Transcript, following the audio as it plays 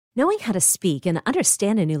Knowing how to speak and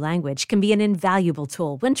understand a new language can be an invaluable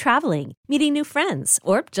tool when traveling, meeting new friends,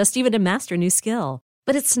 or just even to master a new skill.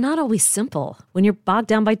 But it's not always simple when you're bogged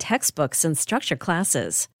down by textbooks and structured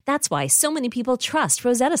classes. That's why so many people trust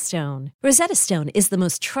Rosetta Stone. Rosetta Stone is the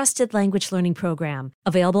most trusted language learning program,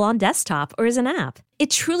 available on desktop or as an app. It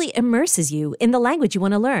truly immerses you in the language you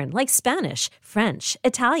want to learn, like Spanish, French,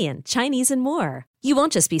 Italian, Chinese, and more. You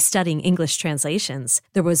won't just be studying English translations.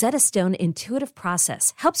 The Rosetta Stone intuitive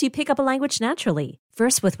process helps you pick up a language naturally,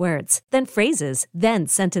 first with words, then phrases, then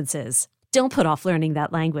sentences. Don't put off learning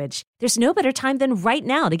that language. There's no better time than right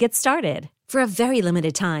now to get started. For a very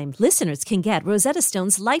limited time, listeners can get Rosetta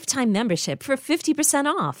Stone's lifetime membership for 50%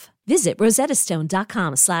 off. Visit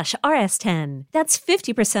rosettastone.com/rs10. That's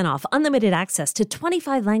 50% off unlimited access to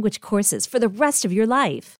 25 language courses for the rest of your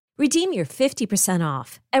life. Redeem your 50%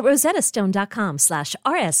 off at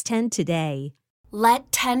rosettastone.com/rs10 today.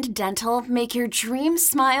 Let Tend Dental make your dream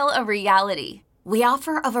smile a reality. We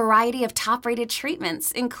offer a variety of top-rated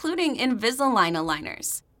treatments, including Invisalign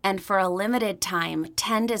aligners. And for a limited time,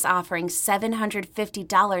 Tend is offering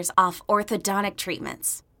 $750 off orthodontic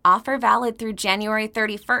treatments. Offer valid through January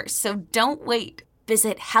 31st, so don't wait.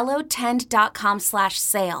 Visit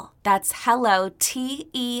hellotend.com/sale. That's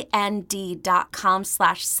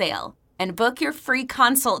hellotend.com/sale. And book your free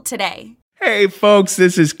consult today. Hey folks,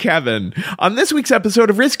 this is Kevin. On this week's episode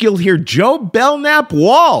of Risk, you'll hear Joe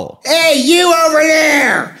Belknap-Wall. Hey, you over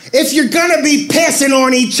there! If you're gonna be pissing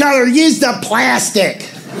on each other, use the plastic.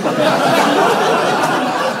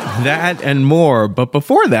 That and more. But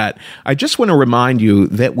before that, I just want to remind you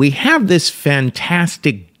that we have this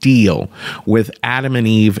fantastic deal with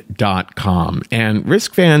adamandeve.com. And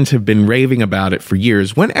Risk fans have been raving about it for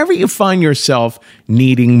years. Whenever you find yourself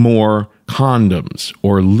needing more condoms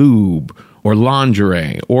or lube or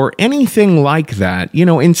lingerie or anything like that,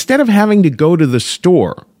 instead of having to go to the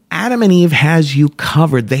store, Adam and Eve has you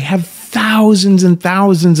covered. They have thousands and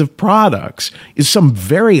thousands of products. Is some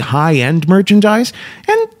very high-end merchandise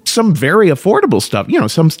and some very affordable stuff.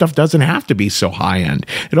 Some stuff doesn't have to be so high-end.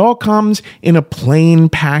 It all comes in a plain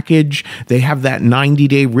package. They have that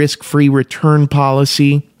 90-day risk-free return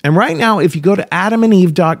policy. And right now, if you go to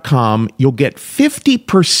adamandeve.com, you'll get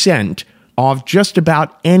 50% off just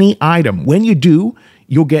about any item. When you do,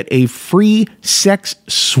 you'll get a free sex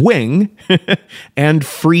swing and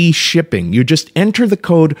free shipping. You just enter the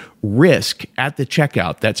code RISK at the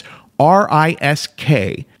checkout. That's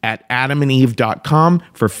RISK at adamandeve.com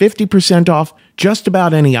for 50% off just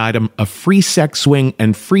about any item, a free sex swing,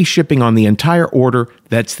 and free shipping on the entire order.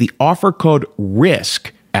 That's the offer code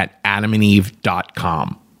RISK at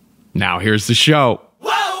adamandeve.com. Now here's the show.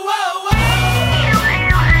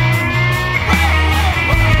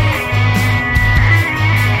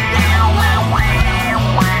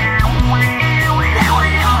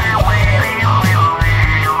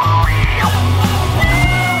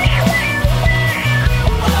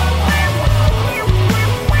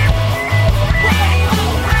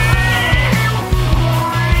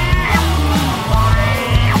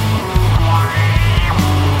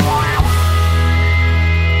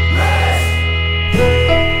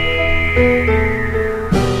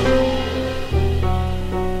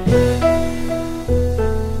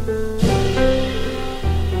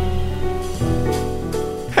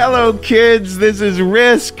 Hello, kids. This is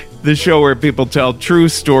Risk, the show where people tell true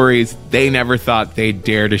stories they never thought they'd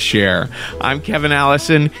dare to share. I'm Kevin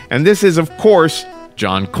Allison, and this is, of course,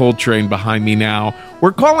 John Coltrane behind me now.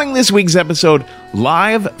 We're calling this week's episode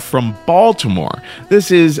Live from Baltimore.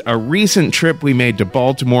 This is a recent trip we made to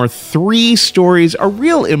Baltimore. 3 stories, a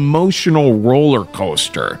real emotional roller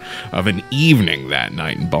coaster of an evening that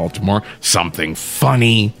night in Baltimore. Something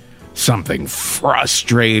funny, something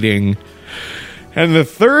frustrating. And the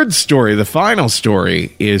third story, the final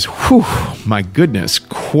story, is, my goodness,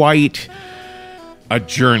 quite a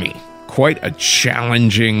journey, quite a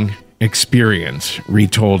challenging experience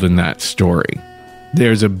retold in that story.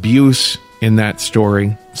 There's abuse in that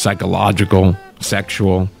story, psychological,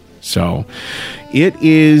 sexual. So it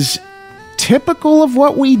is typical of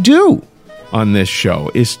what we do on this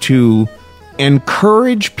show, is to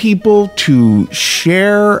encourage people to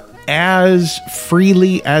share as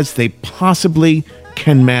freely as they possibly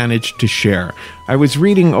can manage to share. I was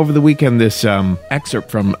reading over the weekend this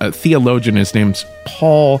excerpt from a theologian. His name's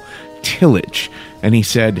Paul Tillich, and he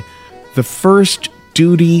said, "The first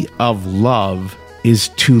duty of love is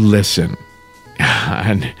to listen."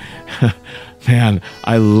 And man,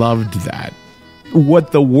 I loved that.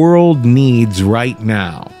 What the world needs right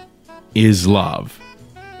now is love.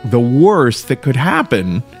 The worst that could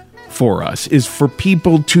happen for us is for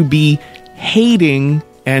people to be hating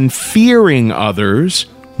and fearing others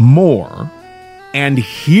more and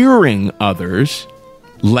hearing others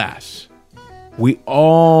less. We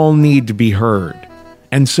all need to be heard.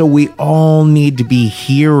 And so we all need to be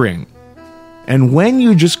hearing. And when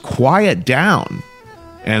you just quiet down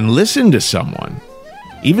and listen to someone,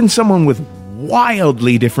 even someone with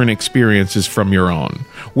wildly different experiences from your own,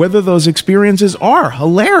 whether those experiences are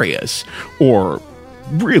hilarious or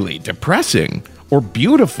really depressing or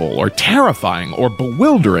beautiful or terrifying or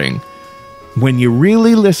bewildering, when you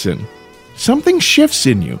really listen, something shifts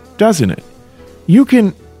in you, doesn't it? You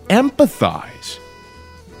can empathize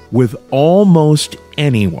with almost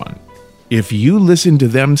anyone if you listen to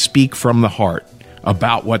them speak from the heart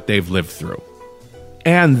about what they've lived through.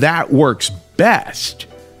 And that works best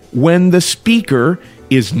when the speaker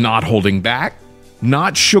is not holding back,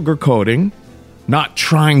 not sugarcoating, not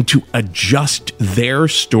trying to adjust their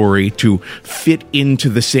story to fit into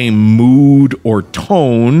the same mood or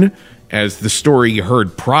tone as the story you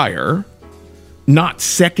heard prior, not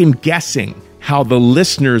second-guessing how the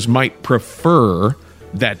listeners might prefer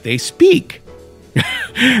that they speak.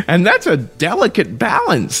 And that's a delicate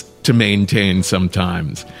balance to maintain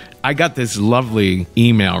sometimes. I got this lovely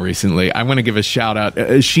email recently. I want to give a shout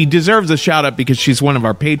out. She deserves a shout out because she's one of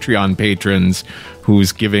our Patreon patrons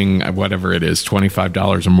who's giving whatever it is,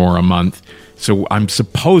 $25 or more a month. So I'm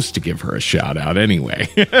supposed to give her a shout out anyway.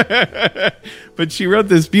 But she wrote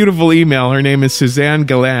this beautiful email. Her name is Suzanne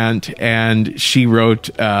Gallant, and she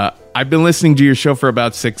wrote, I've been listening to your show for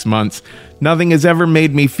about 6 months. Nothing has ever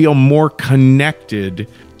made me feel more connected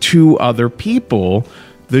to other people.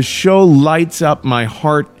 The show lights up my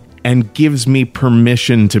heart and gives me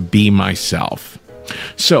permission to be myself.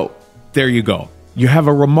 So, there you go. You have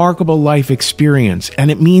a remarkable life experience,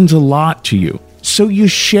 and it means a lot to you. So you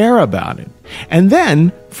share about it. And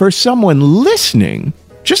then, for someone listening,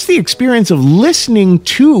 just the experience of listening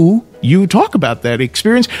to you talk about that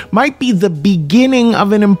experience might be the beginning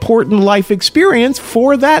of an important life experience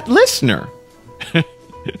for that listener.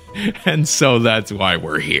 And so that's why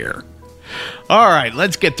we're here. All right,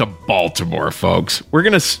 let's get to Baltimore, folks. We're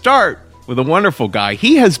going to start with a wonderful guy.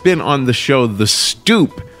 He has been on the show The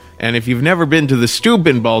Stoop. And if you've never been to The Stoop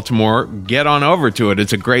in Baltimore, get on over to it.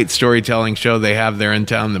 It's a great storytelling show they have there in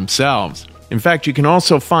town themselves. In fact, you can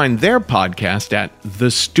also find their podcast at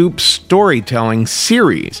The Stoop Storytelling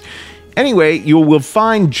Series. Anyway, you will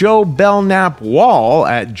find Joe Belknap Wall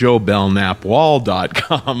at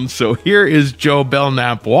joebelknapwall.com. So here is Joe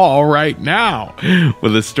Belknap Wall right now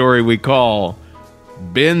with a story we call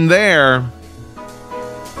Been There.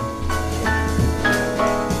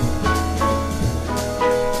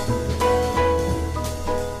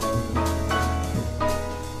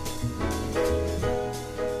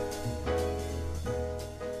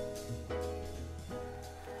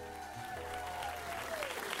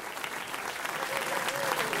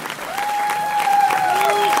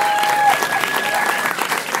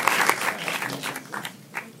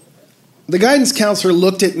 The guidance counselor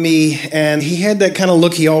looked at me, and he had that kind of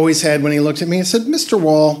look he always had when he looked at me and said, Mr.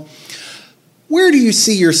 Wall, where do you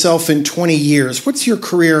see yourself in 20 years? What's your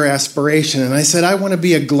career aspiration? And I said, I want to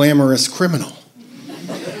be a glamorous criminal.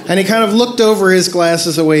 And he kind of looked over his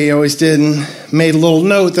glasses the way he always did and made a little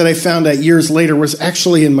note that I found out years later was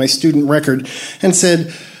actually in my student record and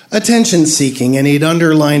said, attention seeking, and he'd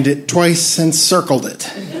underlined it twice and circled it.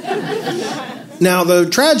 Now, the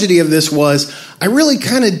tragedy of this was I really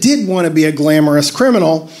kind of did want to be a glamorous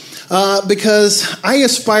criminal because I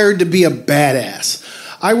aspired to be a badass.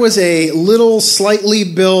 I was a little, slightly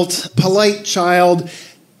built, polite child.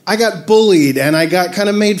 I got bullied and I got kind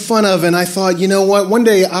of made fun of, and I thought, you know what, one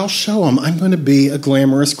day I'll show them I'm going to be a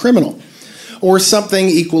glamorous criminal or something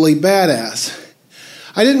equally badass.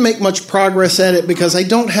 I didn't make much progress at it because I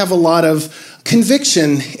don't have a lot of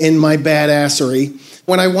conviction in my badassery.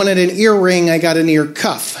 When I wanted an earring, I got an ear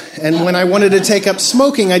cuff. And when I wanted to take up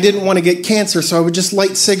smoking, I didn't want to get cancer, so I would just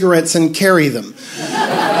light cigarettes and carry them.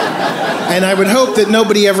 And I would hope that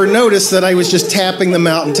nobody ever noticed that I was just tapping them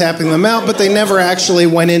out, but they never actually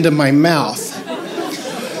went into my mouth.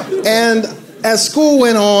 And as school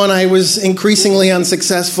went on, I was increasingly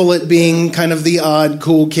unsuccessful at being kind of the odd,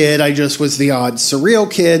 cool kid. I just was the odd,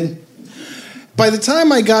 surreal kid. By the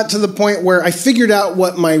time I got to the point where I figured out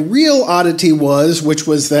what my real oddity was, which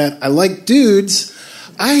was that I liked dudes,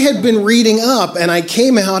 I had been reading up, and I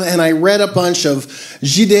came out and I read a bunch of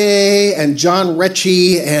Gide and John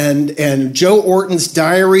Recchi and Joe Orton's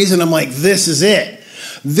diaries, and I'm like, this is it.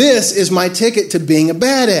 This is my ticket to being a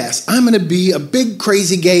badass. I'm going to be a big,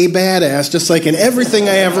 crazy, gay badass, just like in everything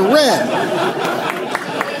I ever read.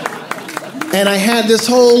 And I had this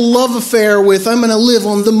whole love affair with, I'm going to live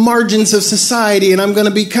on the margins of society, and I'm going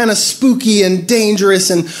to be kind of spooky and dangerous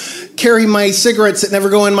and carry my cigarettes that never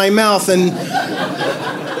go in my mouth, and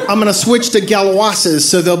I'm going to switch to Gauloises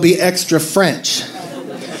so they'll be extra French.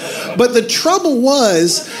 But the trouble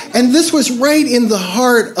was, and this was right in the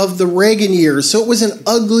heart of the Reagan years, so it was an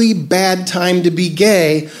ugly, bad time to be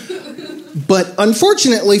gay. But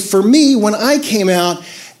unfortunately for me, when I came out,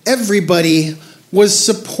 everybody was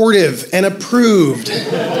supportive and approved.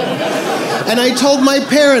 And I told my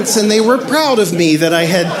parents, and they were proud of me, that I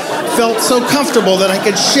had felt so comfortable that I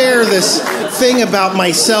could share this thing about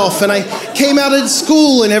myself. And I came out at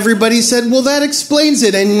school, and everybody said, well, that explains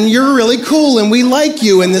it, and you're really cool, and we like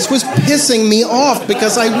you. And this was pissing me off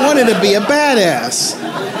because I wanted to be a badass.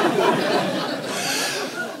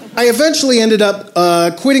 I eventually ended up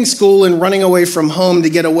quitting school and running away from home to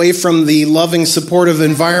get away from the loving, supportive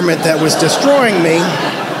environment that was destroying me,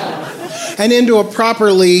 and into a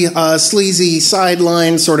properly sleazy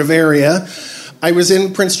sideline sort of area. I was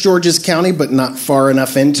in Prince George's County, but not far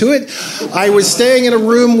enough into it. I was staying in a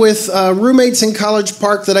room with roommates in College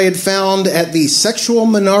Park that I had found at the Sexual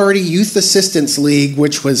Minority Youth Assistance League,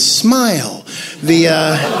 which was SMILE,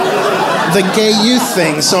 the gay youth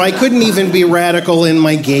thing. So I couldn't even be radical in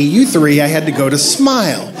my gay youthery. I had to go to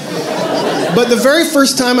SMILE. But the very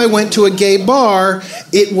first time I went to a gay bar,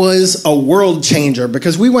 it was a world changer,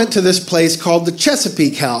 because we went to this place called the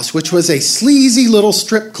Chesapeake House, which was a sleazy little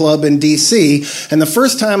strip club in D.C. And the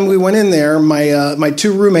first time we went in there, my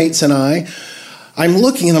two roommates and I'm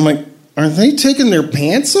looking and I'm like, are they taking their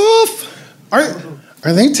pants off?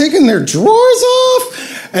 Are they taking their drawers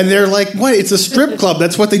off? And they're like, what? It's a strip club.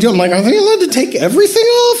 That's what they do. I'm like, are they allowed to take everything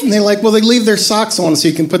off? And they're like, well, they leave their socks on so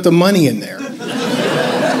you can put the money in there.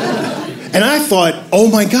 And I thought, oh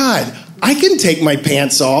my God, I can take my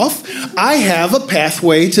pants off. I have a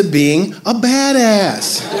pathway to being a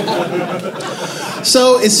badass.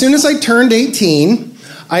 So as soon as I turned 18,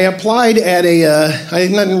 I applied at I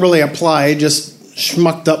didn't really apply, I just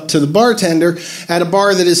schmucked up to the bartender at a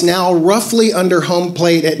bar that is now roughly under home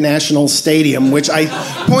plate at Nationals Stadium, which I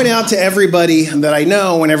point out to everybody that I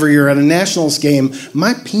know whenever you're at a Nationals game,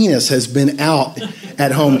 my penis has been out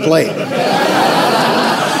at home plate.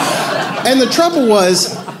 And the trouble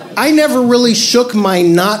was, I never really shook my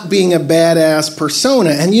not being a badass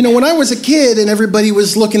persona. And, you know, when I was a kid and everybody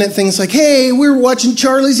was looking at things like, hey, we were watching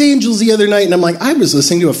Charlie's Angels the other night, and I'm like, I was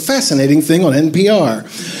listening to a fascinating thing on NPR.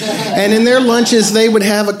 And in their lunches, they would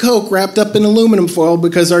have a Coke wrapped up in aluminum foil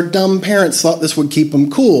because our dumb parents thought this would keep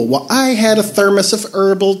them cool. Well, I had a thermos of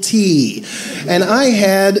herbal tea, and I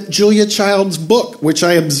had Julia Child's book, which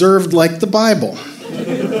I observed like the Bible.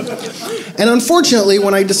 And unfortunately,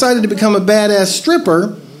 when I decided to become a badass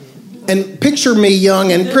stripper, and picture me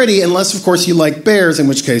young and pretty, unless, of course, you like bears, in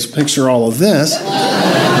which case, picture all of this.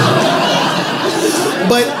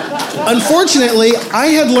 But unfortunately, I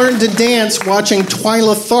had learned to dance watching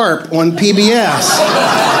Twyla Tharp on PBS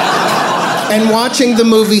and watching the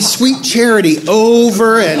movie Sweet Charity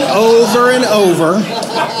over and over and over.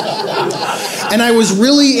 And I was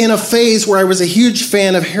really in a phase where I was a huge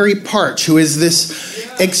fan of Harry Partch, who is this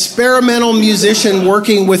experimental musician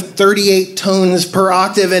working with 38 tones per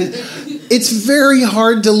octave, and it's very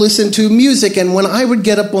hard to listen to music. And when I would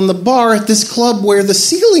get up on the bar at this club where the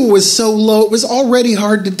ceiling was so low, it was already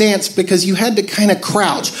hard to dance because you had to kind of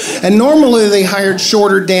crouch. And normally they hired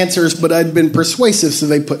shorter dancers, but I'd been persuasive, so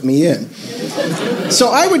they put me in.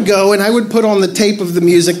 So I would go and I would put on the tape of the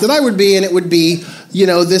music that I would be, and it would be, you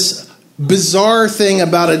know, this bizarre thing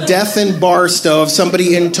about a death in Barstow of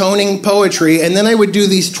somebody intoning poetry, and then I would do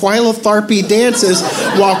these Twyla Tharpy dances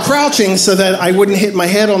while crouching so that I wouldn't hit my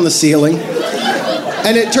head on the ceiling.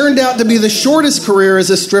 And it turned out to be the shortest career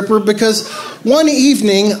as a stripper, because one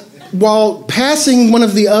evening, while passing one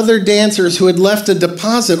of the other dancers who had left a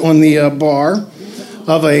deposit on the bar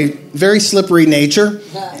of a very slippery nature,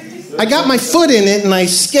 I got my foot in it and I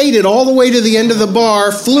skated all the way to the end of the bar,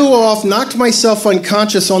 flew off, knocked myself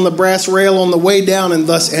unconscious on the brass rail on the way down, and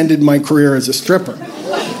thus ended my career as a stripper.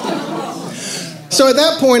 So at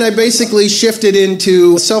that point, I basically shifted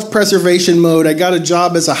into self-preservation mode. I got a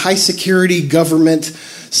job as a high-security government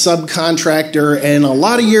subcontractor, and a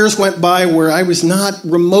lot of years went by where I was not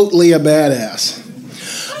remotely a badass.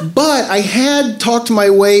 But I had talked my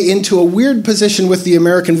way into a weird position with the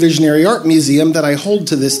American Visionary Art Museum that I hold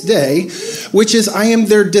to this day, which is I am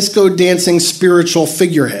their disco-dancing spiritual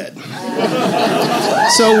figurehead.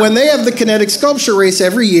 So when they have the kinetic sculpture race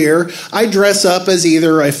every year, I dress up as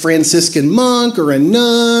either a Franciscan monk or a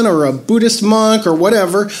nun or a Buddhist monk or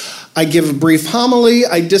whatever. I give a brief homily,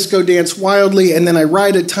 I disco dance wildly, and then I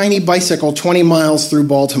ride a tiny bicycle 20 miles through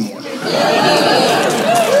Baltimore.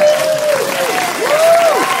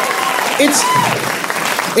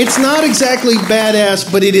 It's not exactly badass,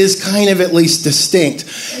 but it is kind of at least distinct.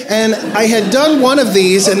 And I had done one of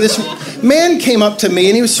these, and this man came up to me,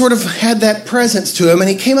 and he was sort of had that presence to him, and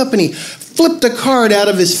he came up and he flipped a card out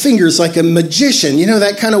of his fingers like a magician, you know,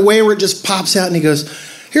 that kind of way where it just pops out, and he goes,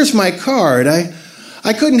 "Here's my card.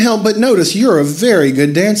 I couldn't help but notice you're a very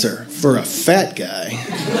good dancer for a fat guy."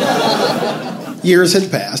 Years had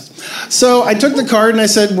passed. So I took the card and I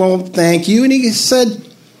said, "Well, thank you." And he said,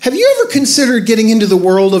 "Have you ever considered getting into the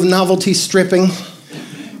world of novelty stripping?"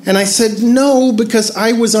 And I said, "No, because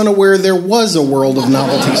I was unaware there was a world of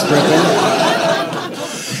novelty stripping."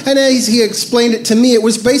 And as he explained it to me, it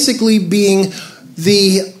was basically being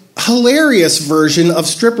the hilarious version of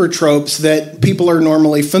stripper tropes that people are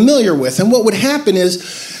normally familiar with. And what would happen is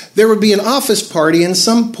there would be an office party, and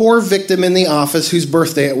some poor victim in the office whose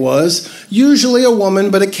birthday it was, usually a woman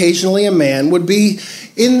but occasionally a man, would be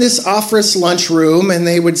in this office lunchroom, and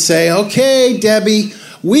they would say, "Okay, Debbie,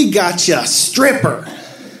 we got you, stripper."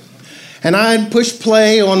 And I'd push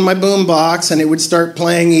play on my boombox, and it would start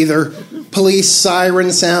playing either police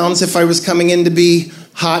siren sounds if I was coming in to be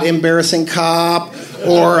hot, embarrassing cop,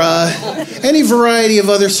 or any variety of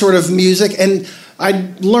other sort of music. And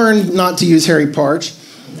I'd learned not to use Harry Parch.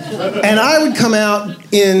 And I would come out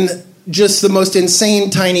in just the most insane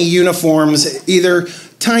tiny uniforms, either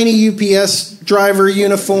tiny UPS driver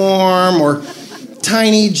uniform or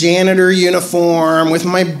tiny janitor uniform with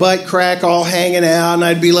my butt crack all hanging out, and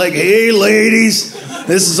I'd be like, "Hey, ladies,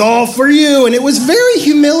 this is all for you." And it was very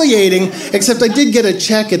humiliating, except I did get a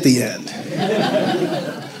check at the end.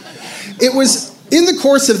 It was in the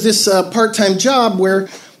course of this part-time job where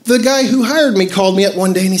the guy who hired me called me up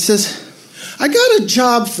one day and he says, "I got a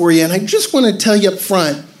job for you, and I just want to tell you up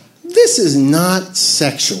front, this is not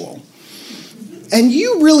sexual. And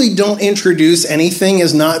you really don't introduce anything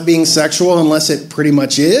as not being sexual unless it pretty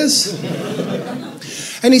much is."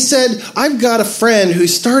 And he said, "I've got a friend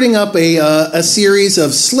who's starting up a series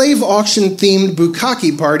of slave auction-themed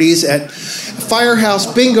bukkake parties at firehouse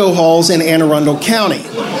bingo halls in Anne Arundel County."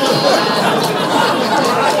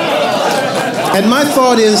 And my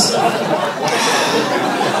thought is,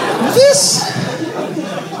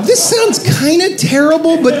 this sounds kind of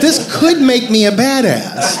terrible, but this could make me a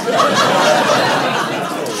badass.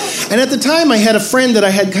 And at the time, I had a friend that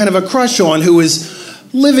I had kind of a crush on who was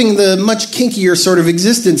living the much kinkier sort of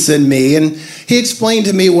existence than me, and he explained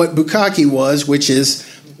to me what bukkake was, which is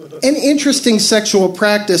an interesting sexual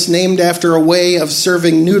practice named after a way of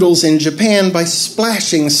serving noodles in Japan by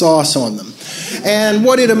splashing sauce on them. And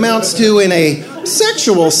what it amounts to in a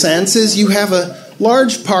sexual sense is you have a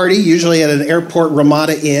large party, usually at an airport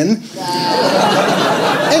Ramada Inn,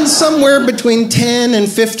 and somewhere between 10 and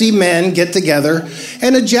 50 men get together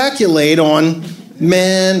and ejaculate on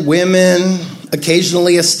men, women,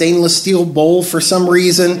 occasionally a stainless steel bowl for some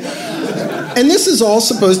reason. And this is all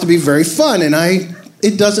supposed to be very fun, and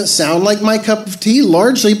it doesn't sound like my cup of tea,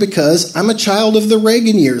 largely because I'm a child of the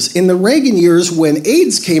Reagan years. In the Reagan years, when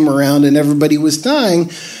AIDS came around and everybody was dying,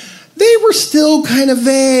 they were still kind of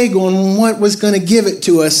vague on what was going to give it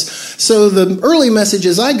to us. So the early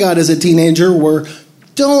messages I got as a teenager were,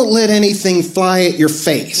 don't let anything fly at your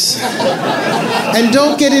face. And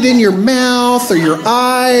don't get it in your mouth or your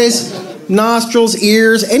eyes, nostrils,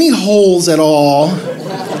 ears, any holes at all.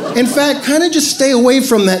 In fact, kind of just stay away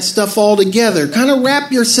from that stuff altogether. Kind of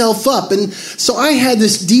wrap yourself up. And so I had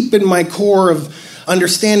this deep in my core of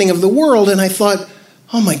understanding of the world, and I thought,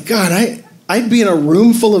 oh my God, I'd be in a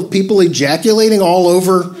room full of people ejaculating all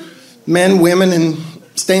over men, women, and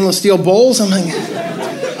stainless steel bowls. I'm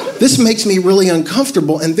like, this makes me really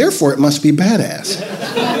uncomfortable, and therefore it must be badass.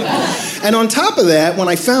 And on top of that, when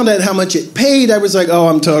I found out how much it paid, I was like, oh,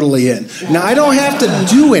 I'm totally in. Now, I don't have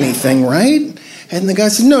to do anything, right? And the guy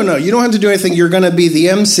said, no, you don't have to do anything. You're going to be the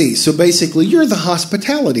MC. So basically, you're the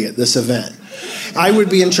hospitality at this event. I would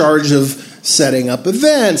be in charge of setting up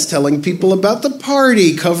events, telling people about the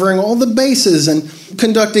party, covering all the bases, and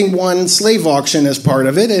conducting one slave auction as part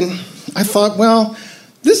of it. And I thought, well,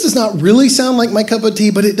 this does not really sound like my cup of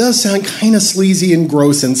tea, but it does sound kind of sleazy and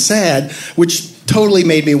gross and sad, which totally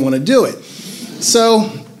made me want to do it.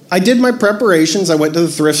 So I did my preparations. I went to the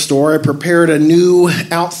thrift store. I prepared a new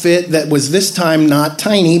outfit that was this time not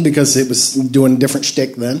tiny because it was doing a different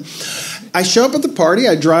shtick then. I show up at the party.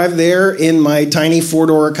 I drive there in my tiny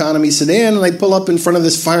four-door economy sedan, and I pull up in front of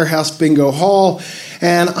this firehouse bingo hall,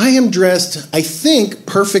 and I am dressed, I think,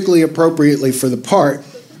 perfectly appropriately for the part.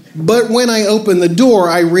 But when I open the door,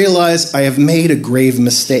 I realize I have made a grave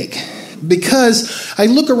mistake. Because I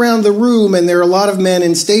look around the room, and there are a lot of men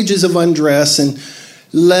in stages of undress, and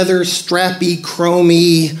leather, strappy,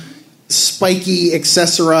 chromy, spiky,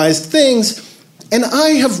 accessorized things. And I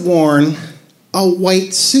have worn a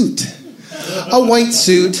white suit. A white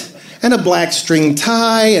suit and a black string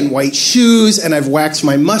tie and white shoes, and I've waxed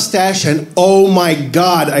my mustache, and oh my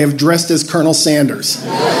God, I have dressed as Colonel Sanders.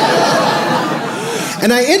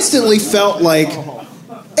 And I instantly felt like,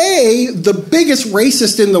 A, the biggest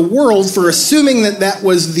racist in the world for assuming that that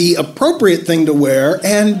was the appropriate thing to wear,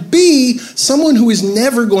 and B, someone who is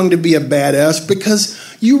never going to be a badass because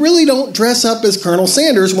you really don't dress up as Colonel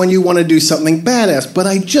Sanders when you want to do something badass. But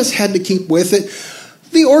I just had to keep with it.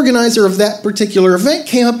 The organizer of that particular event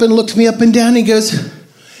came up and looked me up and down, and he goes,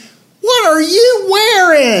 "What are you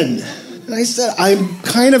wearing?" And I said, "I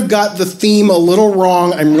kind of got the theme a little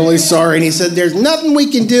wrong. I'm really sorry." And he said, "There's nothing we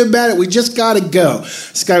can do about it. We just got to go."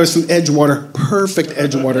 This guy was from Edgewater. Perfect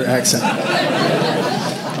Edgewater accent.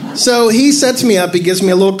 So he sets me up. He gives me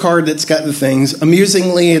a little card that's got the things.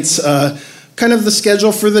 Amusingly, it's kind of the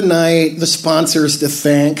schedule for the night, the sponsors to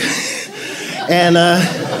thank. And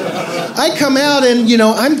I come out and,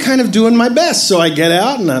 I'm kind of doing my best. So I get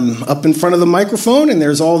out and I'm up in front of the microphone and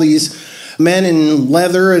there's all these men in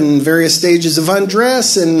leather and various stages of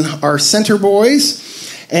undress and our center boys.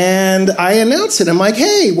 And I announce it. I'm like,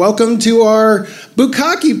 "Hey, welcome to our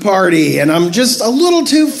bukkake party." And I'm just a little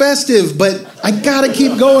too festive, but I got to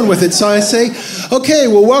keep going with it. So I say, "Okay,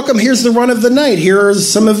 well, welcome. Here's the run of the night. Here are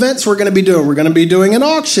some events we're going to be doing. We're going to be doing an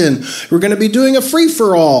auction. We're going to be doing a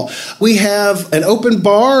free-for-all. We have an open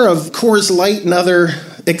bar of Coors Light and other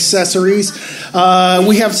accessories.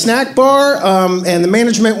 We have snack bar, and the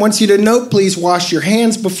management wants you to note, please wash your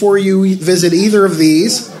hands before you visit either of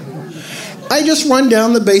these." I just run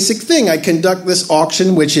down the basic thing. I conduct this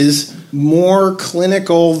auction, which is more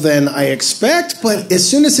clinical than I expect, but as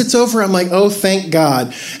soon as it's over, I'm like, oh, thank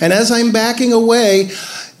God. And as I'm backing away,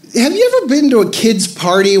 have you ever been to a kid's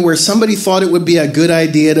party where somebody thought it would be a good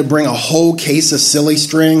idea to bring a whole case of silly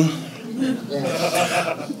string?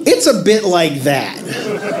 It's a bit like that.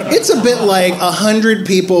 It's a bit like 100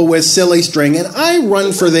 people with silly string, and I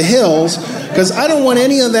run for the hills because I don't want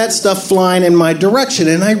any of that stuff flying in my direction,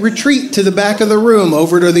 and I retreat to the back of the room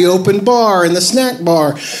over to the open bar and the snack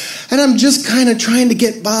bar, and I'm just kind of trying to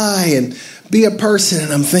get by and be a person,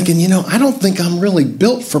 and I'm thinking, I don't think I'm really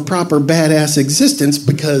built for proper badass existence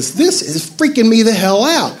because this is freaking me the hell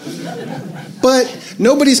out. But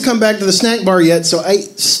nobody's come back to the snack bar yet, so I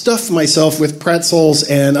stuff myself with pretzels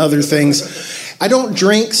and other things. I don't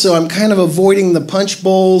drink, so I'm kind of avoiding the punch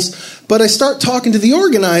bowls. But I start talking to the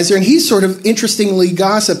organizer, and he's sort of interestingly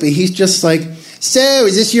gossipy. He's just like, "So,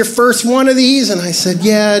 is this your first one of these?" And I said,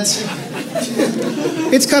 "Yeah,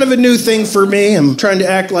 it's kind of a new thing for me. I'm trying to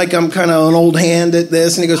act like I'm kind of an old hand at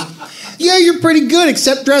this." And he goes, "Yeah, you're pretty good,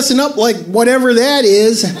 except dressing up like whatever that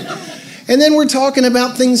is." And then we're talking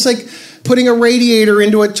about things like putting a radiator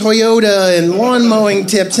into a Toyota and lawn mowing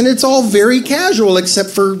tips, and it's all very casual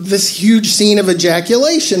except for this huge scene of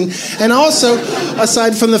ejaculation. And also,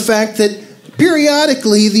 aside from the fact that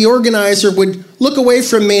periodically the organizer would look away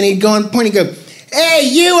from me and he'd go and point and go, "Hey,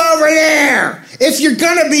 you over there! If you're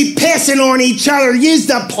gonna be pissing on each other, use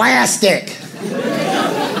the plastic."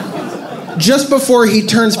 Just before he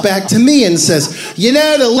turns back to me and says,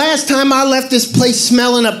 "The last time I left this place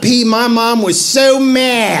smelling a pee, my mom was so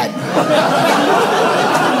mad."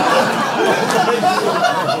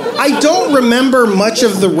 I don't remember much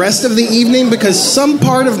of the rest of the evening because some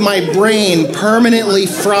part of my brain permanently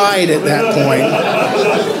fried at that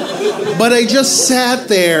point. But I just sat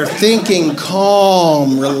there thinking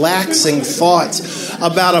calm, relaxing thoughts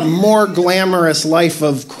about a more glamorous life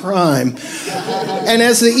of crime. And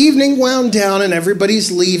as the evening wound down and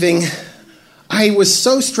everybody's leaving, I was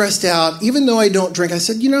so stressed out. Even though I don't drink, I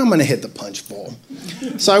said, I'm going to hit the punch bowl.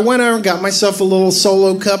 So I went over and got myself a little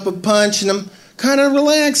solo cup of punch, and I'm kind of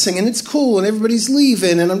relaxing, and it's cool, and everybody's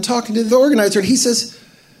leaving, and I'm talking to the organizer, and he says,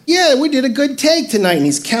 "Yeah, we did a good take tonight," and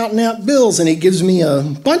he's counting out bills, and he gives me a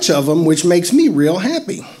bunch of them, which makes me real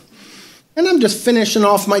happy. And I'm just finishing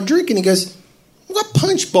off my drink, and he goes, "What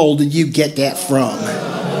punch bowl did you get that from?"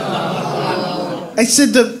 I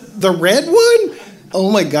said, the red one? "Oh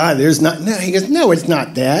my God, there's not." No. He goes, "No, it's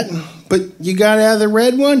not that. But you got out of the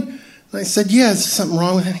red one?" And I said, "Yeah, there's something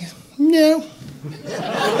wrong with it." He goes, "No."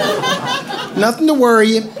 "Nothing to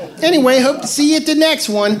worry you. Anyway, hope to see you at the next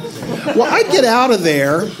one." Well, I get out of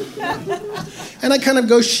there, and I kind of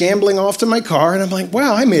go shambling off to my car, and I'm like,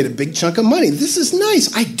 wow, I made a big chunk of money. This is nice.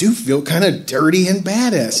 I do feel kind of dirty and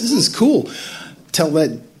badass. This is cool. Tell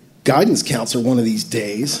that guidance counselor one of these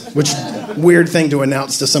days, which weird thing to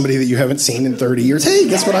announce to somebody that you haven't seen in 30 years. Hey,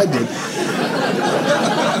 guess what I did?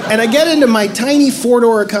 And I get into my tiny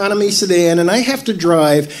four-door economy sedan, and I have to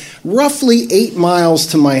drive roughly 8 miles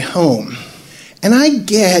to my home. And I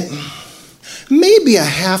get maybe a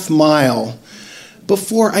half mile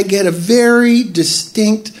before I get a very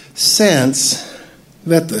distinct sense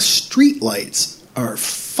that the streetlights are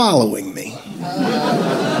following me.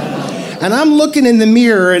 And I'm looking in the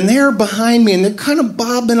mirror, and they're behind me, and they're kind of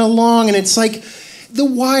bobbing along, and it's like the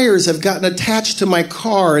wires have gotten attached to my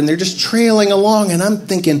car, and they're just trailing along, and I'm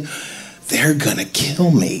thinking, they're gonna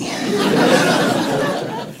kill me.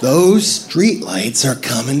 Those streetlights are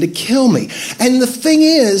coming to kill me. And the thing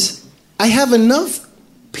is, I have enough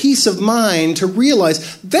peace of mind to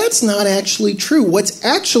realize that's not actually true. What's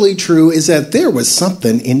actually true is that there was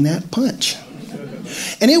something in that punch.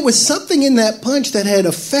 And it was something in that punch that had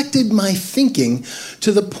affected my thinking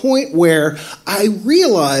to the point where I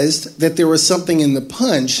realized that there was something in the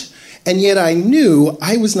punch, and yet I knew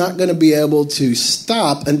I was not going to be able to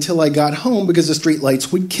stop until I got home because the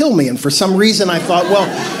streetlights would kill me. And for some reason I thought, well,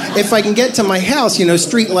 if I can get to my house,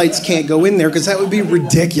 streetlights can't go in there because that would be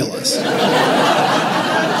ridiculous.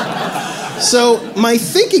 So my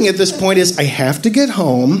thinking at this point is I have to get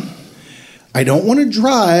home. I don't want to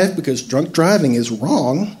drive because drunk driving is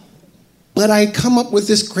wrong. But I come up with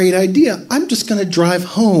this great idea. I'm just going to drive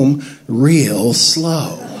home real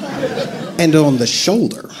slow and on the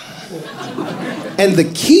shoulder. And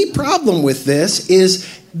the key problem with this is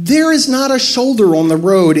there is not a shoulder on the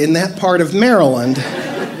road in that part of Maryland.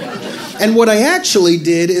 And what I actually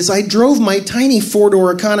did is I drove my tiny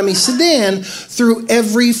four-door economy sedan through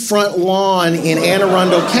every front lawn in Anne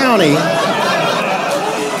Arundel County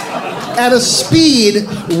at a speed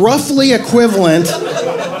roughly equivalent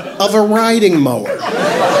of a riding mower.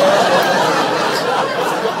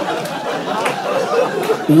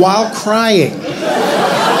 While crying.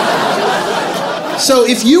 So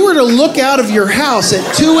if you were to look out of your house at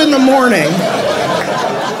 2 a.m,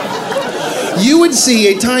 you would see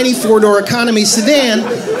a tiny four-door economy sedan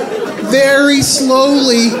very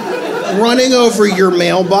slowly running over your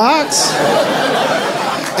mailbox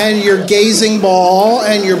and your gazing ball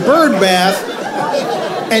and your bird bath,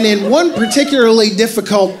 and in one particularly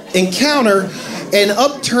difficult encounter, an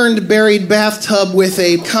upturned buried bathtub with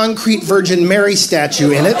a concrete Virgin Mary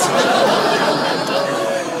statue in it.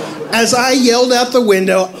 As I yelled out the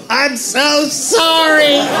window, "I'm so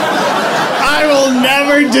sorry! I will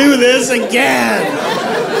never do this again!"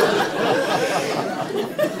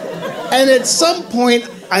 And at some point,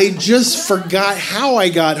 I just forgot how I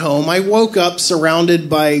got home. I woke up surrounded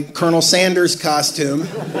by Colonel Sanders' costume,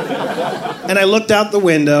 and I looked out the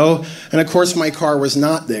window, and of course my car was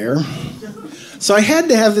not there. So I had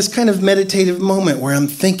to have this kind of meditative moment where I'm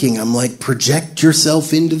thinking, I'm like, project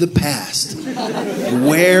yourself into the past.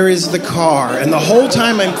 Where is the car? And the whole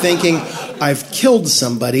time I'm thinking, I've killed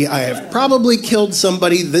somebody. I have probably killed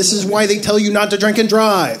somebody. This is why they tell you not to drink and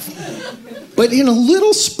drive. But in a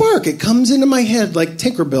little spark, it comes into my head like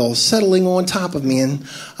Tinkerbell settling on top of me. And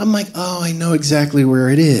I'm like, oh, I know exactly where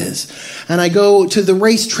it is. And I go to the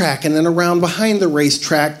racetrack and then around behind the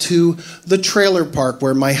racetrack to the trailer park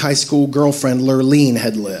where my high school girlfriend, Lurleen,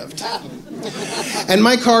 had lived. And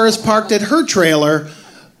my car is parked at her trailer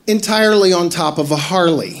entirely on top of a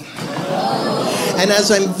Harley. And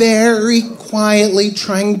as I'm very quietly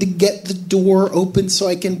trying to get the door open so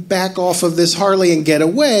I can back off of this Harley and get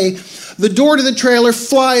away, the door to the trailer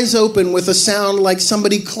flies open with a sound like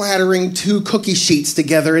somebody clattering 2 cookie sheets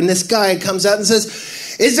together. And this guy comes out and says,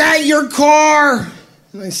 "Is that your car?"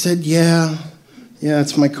 And I said, yeah,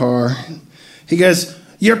 it's my car. He goes,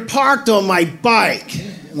 "You're parked on my bike."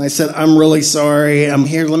 And I said, "I'm really sorry. I'm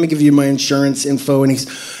here. Let me give you my insurance info." And he's,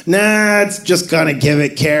 "Nah, it's just gonna give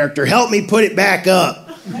it character. Help me put it back up."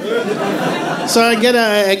 So I get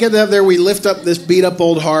up there, we lift up this beat-up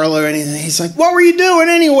old Harley, and he's like, "What were you doing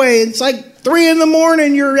anyway? It's like 3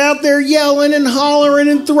 a.m, you're out there yelling and hollering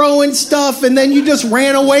and throwing stuff, and then you just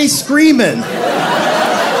ran away screaming."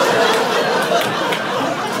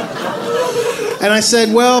 And I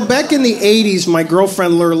said, "Well, back in the 80s, my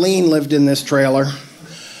girlfriend Lurleen lived in this trailer.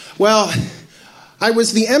 Well, I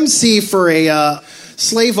was the MC for a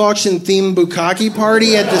slave auction-themed bukkake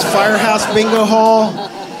party at this firehouse bingo hall.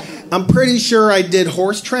 I'm pretty sure I did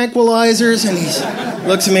horse tranquilizers." And he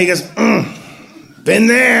looks at me and goes, "Been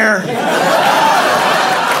there."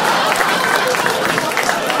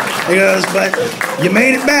 He goes, "But you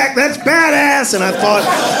made it back. That's badass." And I thought,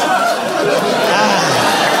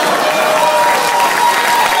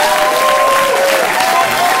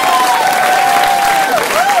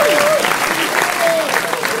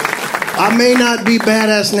 I may not be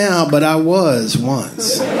badass now, but I was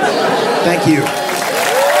once. Thank you.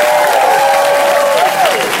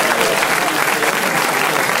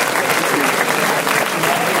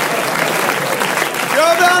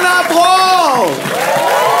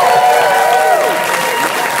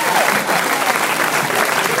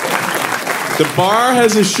 The bar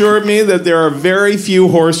has assured me that there are very few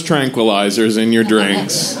horse tranquilizers in your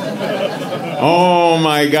drinks. Oh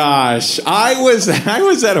my gosh. I was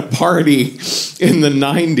at a party in the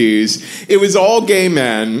 90s. It was all gay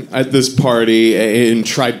men at this party in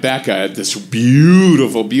Tribeca at this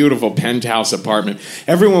beautiful, beautiful penthouse apartment.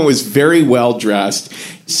 Everyone was very well dressed.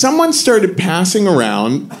 Someone started passing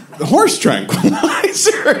around horse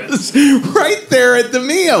tranquilizers right there at the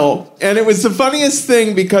meal. And it was the funniest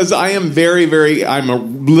thing because I'm a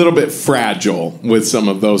little bit fragile with some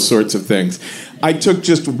of those sorts of things. I took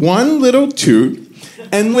just one little toot,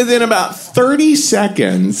 and within about 30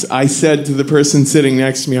 seconds, I said to the person sitting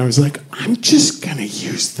next to me, I was like, I'm just going to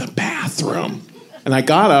use the bathroom. And I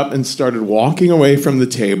got up and started walking away from the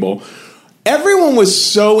table. Everyone was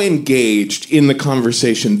so engaged in the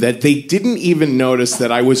conversation that they didn't even notice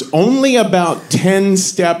that I was only about 10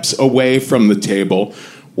 steps away from the table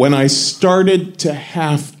when I started to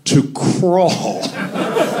have to crawl.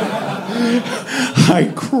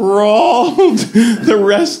 I crawled the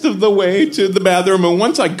rest of the way to the bathroom, and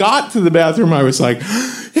once I got to the bathroom, I was like,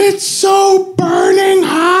 it's so burning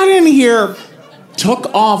hot in here.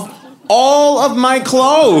 Took off all of my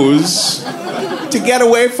clothes to get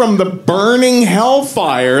away from the burning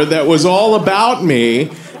hellfire that was all about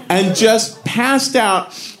me, and just passed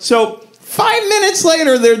out. So 5 minutes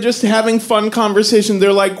later, they're just having fun conversation.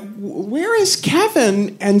 They're like, where is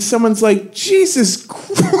Kevin? And someone's like, Jesus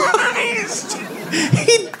Christ,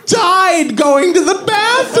 he died going to the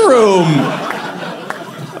bathroom.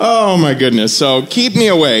 Oh my goodness. So keep me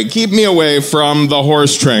away from the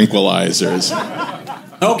horse tranquilizers.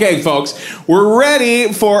 Okay, folks, we're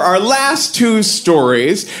ready for our last two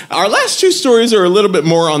stories. Our last two stories are a little bit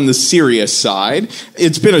more on the serious side.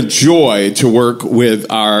 It's been a joy to work with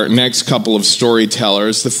our next couple of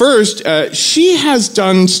storytellers. The first, she has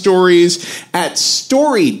done stories at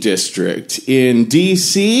Story District in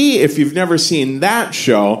D.C. If you've never seen that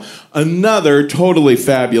show, another totally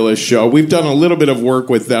fabulous show. We've done a little bit of work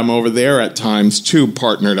with them over there at times, too,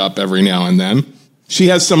 partnered up every now and then. She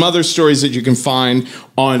has some other stories that you can find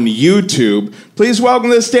on YouTube. Please welcome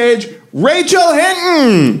to the stage, Rachel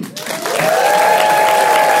Hinton.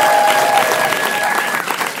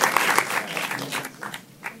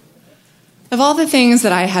 Of all the things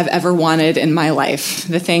that I have ever wanted in my life,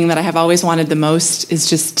 the thing that I have always wanted the most is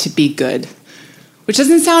just to be good. Which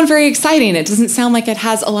doesn't sound very exciting. It doesn't sound like it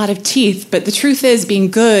has a lot of teeth. But the truth is, being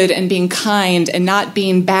good and being kind and not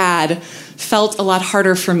being bad felt a lot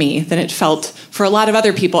harder for me than it felt for a lot of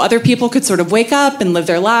other people. Other people could sort of wake up and live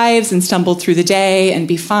their lives and stumble through the day and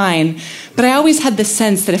be fine. But I always had this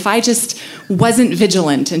sense that if I just wasn't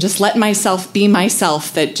vigilant and just let myself be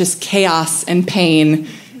myself, that just chaos and pain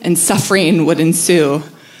and suffering would ensue.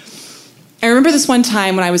 I remember this one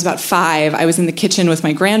time when I was about 5, I was in the kitchen with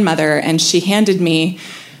my grandmother, and she handed me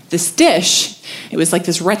this dish. It was like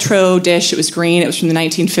this retro dish. It was green. It was from the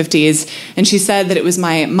 1950s. And she said that it was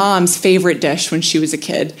my mom's favorite dish when she was a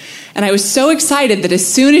kid. And I was so excited that as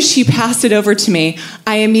soon as she passed it over to me,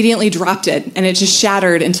 I immediately dropped it, and it just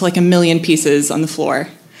shattered into like a million pieces on the floor.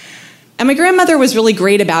 And my grandmother was really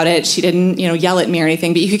great about it. She didn't, yell at me or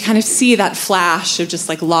anything, but you could kind of see that flash of just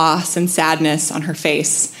like loss and sadness on her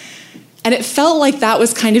face. And it felt like that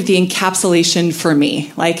was kind of the encapsulation for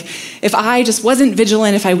me. Like, if I just wasn't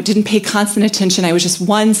vigilant, if I didn't pay constant attention, I was just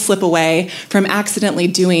one slip away from accidentally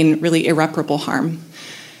doing really irreparable harm.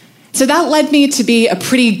 So that led me to be a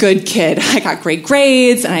pretty good kid. I got great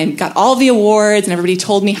grades, and I got all the awards, and everybody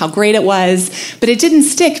told me how great it was. But it didn't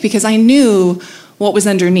stick because I knew what was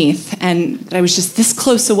underneath, and that I was just this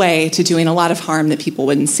close away to doing a lot of harm that people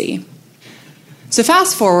wouldn't see. So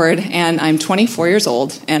fast forward, and I'm 24 years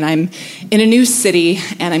old, and I'm in a new city,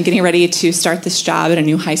 and I'm getting ready to start this job at a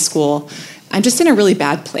new high school. I'm just in a really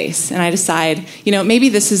bad place, and I decide, maybe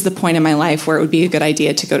this is the point in my life where it would be a good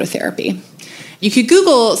idea to go to therapy. You could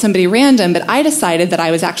Google somebody random, but I decided that I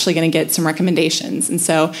was actually going to get some recommendations. And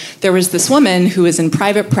so there was this woman who was in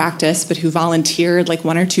private practice, but who volunteered like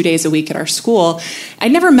 1 or 2 days a week at our school.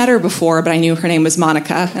 I'd never met her before, but I knew her name was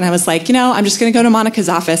Monica. And I was like, I'm just going to go to Monica's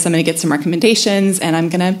office. I'm going to get some recommendations, and I'm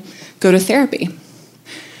going to go to therapy.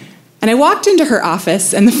 And I walked into her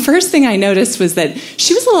office, and the first thing I noticed was that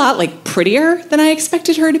she was a lot prettier than I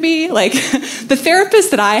expected her to be. The therapists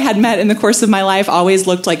that I had met in the course of my life always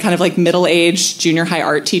looked like middle-aged junior high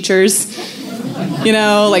art teachers.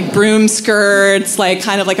 Broom skirts,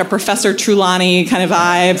 kind of like a Professor Trelawney kind of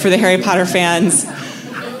vibe for the Harry Potter fans.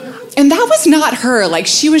 And that was not her.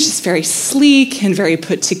 She was just very sleek and very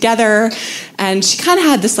put together. And she kind of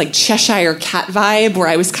had this like Cheshire Cat vibe where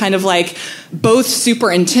I was kind of like both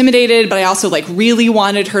super intimidated, but I also like really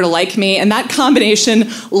wanted her to like me. And that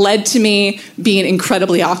combination led to me being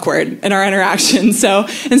incredibly awkward in our interaction. So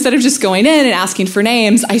instead of just going in and asking for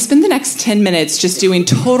names, I spent the next 10 minutes just doing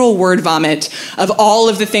total word vomit of all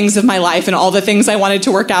of the things of my life and all the things I wanted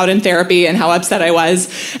to work out in therapy and how upset I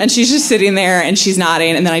was. And she's just sitting there and she's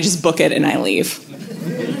nodding, and then I just book it and I leave.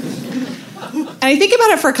 And I think about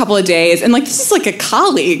it for a couple of days, and like, this is like a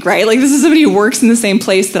colleague, right? Like, this is somebody who works in the same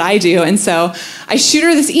place that I do. And so I shoot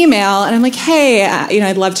her this email, and I'm like, hey,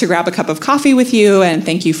 I'd love to grab a cup of coffee with you, and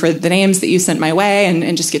thank you for the names that you sent my way,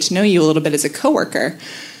 and just get to know you a little bit as a coworker.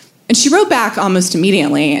 And she wrote back almost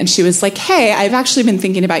immediately, and she was like, hey, I've actually been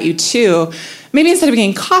thinking about you too. Maybe instead of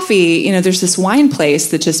getting coffee, there's this wine place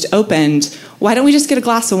that just opened. Why don't we just get a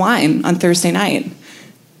glass of wine on Thursday night?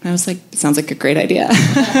 And I was like, sounds like a great idea.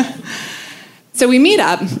 So we meet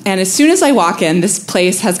up, and as soon as I walk in, this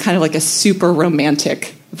place has kind of like a super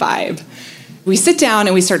romantic vibe. We sit down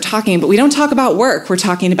and we start talking, but we don't talk about work. We're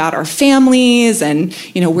talking about our families and,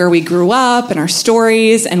 where we grew up and our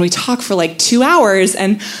stories, and we talk for like 2 hours,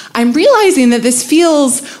 and I'm realizing that this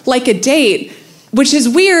feels like a date, which is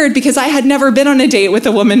weird because I had never been on a date with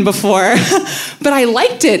a woman before, but I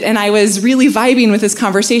liked it, and I was really vibing with this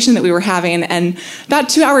conversation that we were having. And about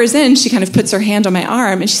 2 hours in, she kind of puts her hand on my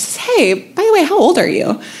arm, and she says, hey, by the way, how old are you?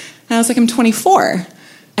 And I was like, I'm 24.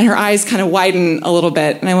 And her eyes kind of widen a little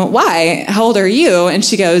bit, and I went, why? How old are you? And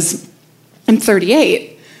she goes, I'm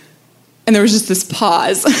 38. And there was just this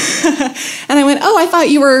pause. And I went, oh, I thought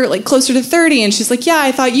you were like closer to 30. And she's like, yeah,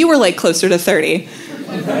 I thought you were like closer to 30.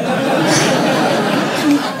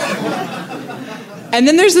 And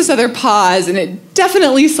then there's this other pause, and it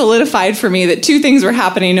definitely solidified for me that two things were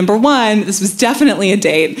happening. Number one, this was definitely a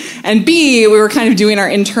date. And B, we were kind of doing our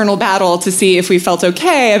internal battle to see if we felt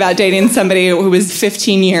okay about dating somebody who was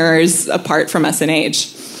 15 years apart from us in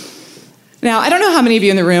age. Now, I don't know how many of you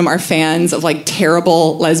in the room are fans of like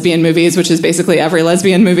terrible lesbian movies, which is basically every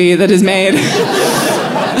lesbian movie that is made.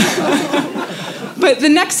 But the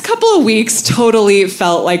next couple of weeks totally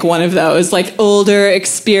felt like one of those, like older,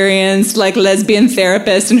 experienced, like lesbian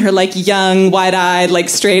therapist and her like young, wide-eyed, like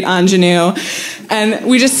straight ingenue. And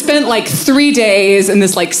we just spent like 3 days in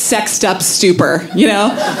this like sexed up stupor,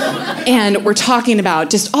 And we're talking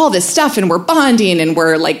about just all this stuff, and we're bonding, and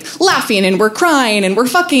we're like laughing, and we're crying, and we're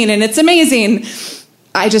fucking, and it's amazing.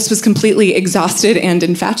 I just was completely exhausted and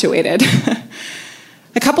infatuated.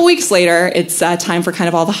 A couple weeks later, it's time for kind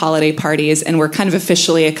of all the holiday parties, and we're kind of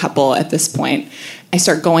officially a couple at this point. I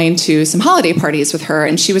start going to some holiday parties with her,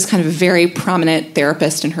 and she was kind of a very prominent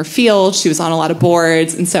therapist in her field. She was on a lot of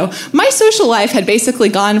boards, and so my social life had basically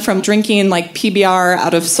gone from drinking like PBR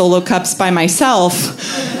out of Solo cups by myself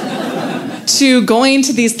to going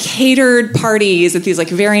to these catered parties at these like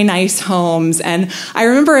very nice homes. And I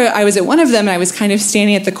remember I was at one of them, and I was kind of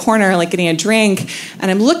standing at the corner like getting a drink,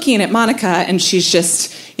 and I'm looking at Monica, and she's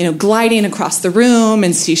just gliding across the room,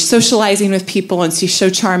 and she's socializing with people, and she's so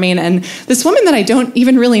charming. And this woman that I don't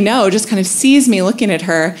even really know just kind of sees me looking at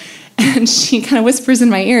her, and she kind of whispers in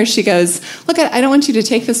my ear. She goes, look, I don't want you to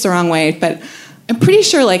take this the wrong way, but I'm pretty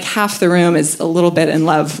sure like half the room is a little bit in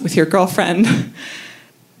love with your girlfriend.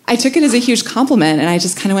 I took it as a huge compliment, and I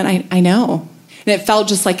just kind of went, I know. And it felt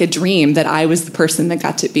just like a dream that I was the person that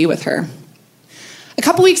got to be with her. A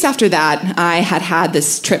couple weeks after that, I had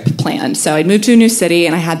this trip planned. So I'd moved to a new city,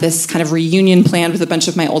 and I had this kind of reunion planned with a bunch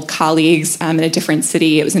of my old colleagues in a different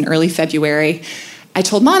city. It was in early February. I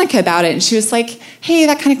told Monica about it, and she was like, hey,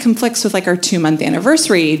 that kind of conflicts with like our 2-month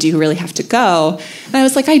anniversary. Do you really have to go? And I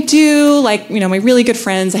was like, I do. Like, my really good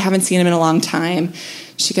friends, I haven't seen them in a long time.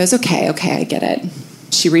 She goes, okay, I get it.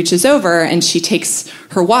 She reaches over and she takes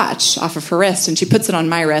her watch off of her wrist and she puts it on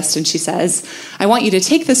my wrist, and she says, I want you to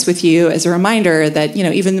take this with you as a reminder that,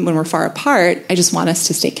 even when we're far apart, I just want us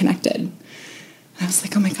to stay connected. And I was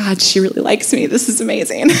like, oh my God, she really likes me. This is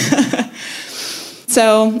amazing.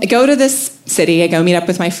 So I go to this city, I go meet up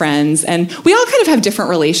with my friends, and we all kind of have different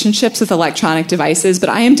relationships with electronic devices, but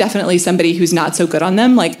I am definitely somebody who's not so good on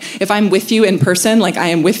them. Like, if I'm with you in person, like I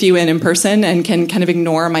am with you in person and can kind of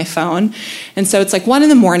ignore my phone. And so it's like 1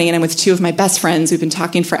 a.m, and I'm with 2 of my best friends. We've been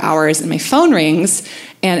talking for hours, and my phone rings,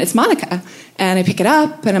 and it's Monica. And I pick it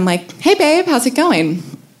up, and I'm like, hey babe, how's it going?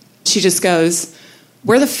 She just goes,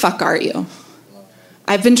 where the fuck are you?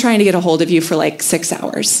 I've been trying to get a hold of you for like 6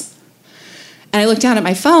 hours. And I looked down at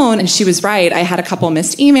my phone, and she was right. I had a couple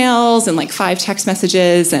missed emails and like 5 text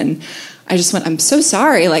messages, and I just went, I'm so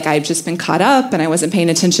sorry. Like, I've just been caught up, and I wasn't paying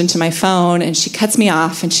attention to my phone. And she cuts me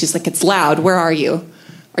off, and she's like, it's loud. Where are you?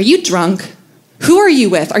 Are you drunk? Who are you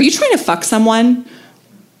with? Are you trying to fuck someone?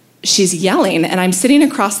 she's yelling, and I'm sitting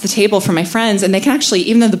across the table from my friends, and they can actually,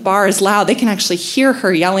 even though the bar is loud, they can actually hear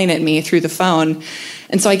her yelling at me through the phone.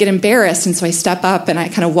 And so I get embarrassed, and so I step up and I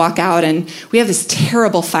kind of walk out, and we have this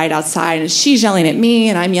terrible fight outside, and she's yelling at me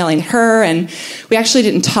and I'm yelling at her, and we actually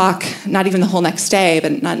didn't talk, not even the whole next day,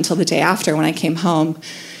 but not until the day after when I came home.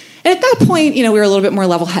 And at that point, we were a little bit more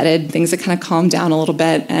level-headed. Things had kind of calmed down a little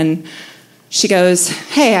bit, and she goes,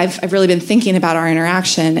 hey, I've really been thinking about our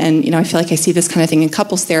interaction, and I feel like I see this kind of thing in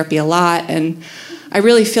couples therapy a lot, and I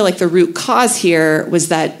really feel like the root cause here was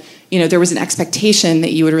that there was an expectation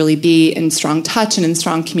that you would really be in strong touch and in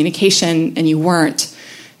strong communication, and you weren't.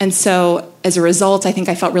 And so as a result, I think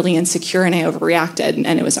I felt really insecure and I overreacted,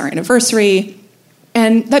 and it was our anniversary.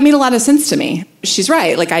 And that made a lot of sense to me. She's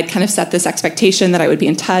right. I'd kind of set this expectation that I would be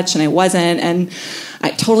in touch, and I wasn't. And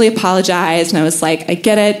I totally apologized, and I was like, I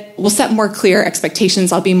get it. We'll set more clear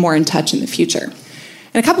expectations. I'll be more in touch in the future.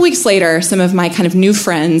 And a couple weeks later, some of my kind of new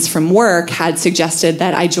friends from work had suggested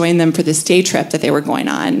that I join them for this day trip that they were going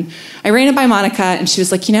on. I ran it by Monica, and she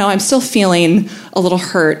was like, I'm still feeling a little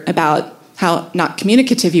hurt about how not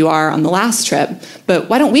communicative you are on the last trip, but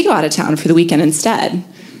why don't we go out of town for the weekend instead?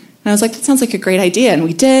 And I was like, that sounds like a great idea. And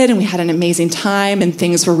we did, and we had an amazing time, and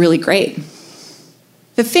things were really great.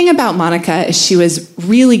 The thing about Monica is she was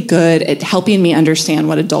really good at helping me understand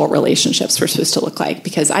what adult relationships were supposed to look like,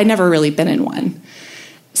 because I'd never really been in one.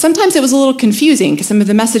 Sometimes it was a little confusing because some of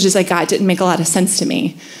the messages I got didn't make a lot of sense to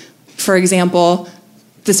me. For example,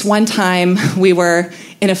 this one time we were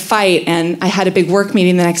in a fight and I had a big work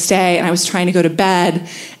meeting the next day and I was trying to go to bed.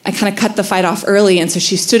 I kind of cut the fight off early, and so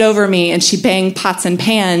she stood over me and she banged pots and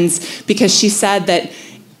pans because she said that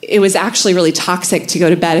it was actually really toxic to go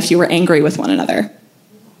to bed if you were angry with one another.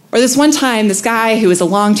 Or this one time, this guy who was a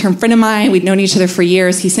long-term friend of mine, we'd known each other for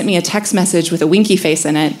years, he sent me a text message with a winky face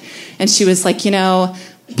in it, and she was like,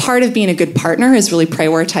 part of being a good partner is really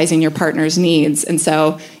prioritizing your partner's needs. And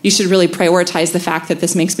so you should really prioritize the fact that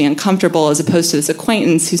this makes me uncomfortable as opposed to this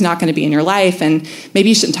acquaintance who's not going to be in your life, and maybe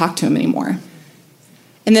you shouldn't talk to him anymore.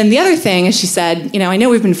 And then the other thing is she said, I know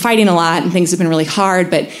we've been fighting a lot and things have been really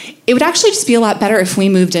hard, but it would actually just be a lot better if we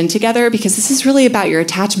moved in together, because this is really about your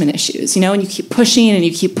attachment issues, and you keep pushing and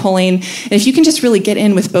you keep pulling. And if you can just really get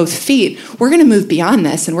in with both feet, we're going to move beyond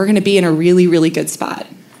this and we're going to be in a really, really good spot.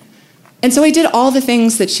 And so I did all the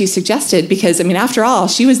things that she suggested because, after all,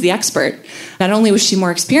 she was the expert. Not only was she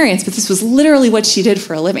more experienced, but this was literally what she did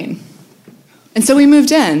for a living. And so we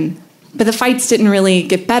moved in, but the fights didn't really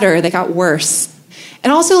get better. They got worse.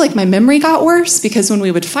 And also, my memory got worse because when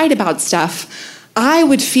we would fight about stuff, I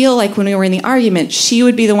would feel like when we were in the argument, she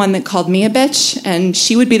would be the one that called me a bitch, and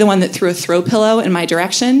she would be the one that threw a throw pillow in my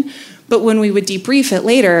direction. But when we would debrief it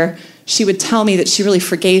later, she would tell me that she really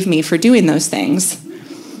forgave me for doing those things.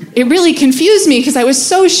 It really confused me because I was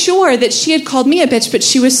so sure that she had called me a bitch, but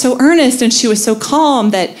she was so earnest and she was so calm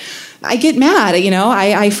that I get mad.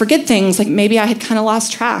 I forget things, maybe I had kind of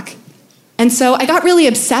lost track. And so I got really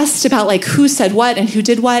obsessed about who said what and who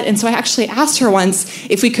did what. And so I actually asked her once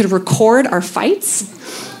if we could record our fights.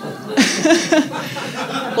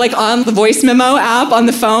 On the voice memo app on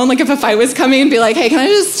the phone, if a fight was coming, be like, hey, can I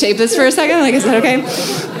just tape this for a second? Is that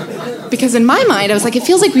okay? Because in my mind, I was like, it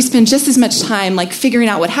feels like we spend just as much time figuring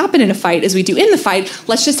out what happened in a fight as we do in the fight.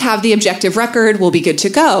 Let's just have the objective record. We'll be good to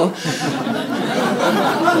go.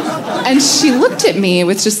 And she looked at me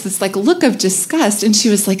with just this look of disgust, and she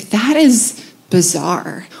was like, that is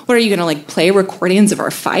bizarre. What, are you going to play recordings of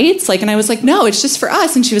our fights? And I was like, no, it's just for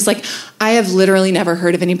us. And she was like, I have literally never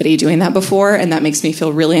heard of anybody doing that before, and that makes me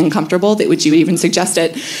feel really uncomfortable that would you even suggest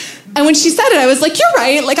it. And when she said it, I was like, you're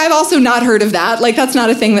right. I've also not heard of that. That's not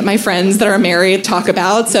a thing that my friends that are married talk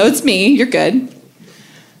about, so it's me. You're good.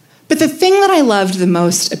 But the thing that I loved the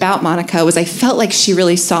most about Monica was I felt like she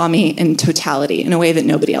really saw me in totality in a way that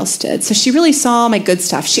nobody else did. So she really saw my good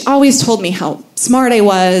stuff. She always told me how smart I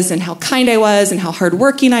was and how kind I was and how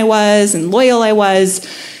hardworking I was and loyal I was,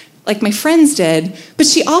 like my friends did. But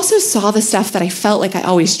she also saw the stuff that I felt like I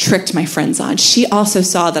always tricked my friends on. She also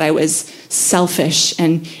saw that I was selfish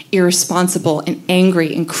and irresponsible and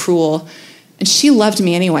angry and cruel. And she loved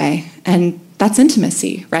me anyway. And that's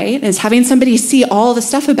intimacy, right? Is having somebody see all the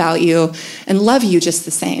stuff about you and love you just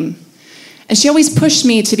the same. And she always pushed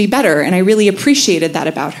me to be better, and I really appreciated that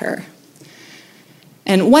about her.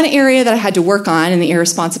 And one area that I had to work on in the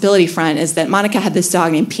irresponsibility front is that Monica had this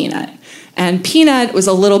dog named Peanut. And Peanut was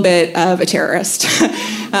a little bit of a terrorist.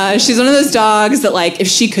 She's one of those dogs that, if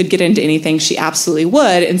she could get into anything, she absolutely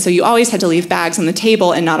would. And so you always had to leave bags on the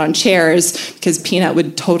table and not on chairs because Peanut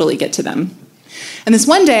would totally get to them. And this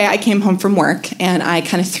one day I came home from work and I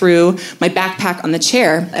kind of threw my backpack on the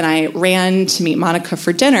chair and I ran to meet Monica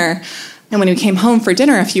for dinner. And when we came home for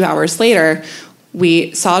dinner a few hours later,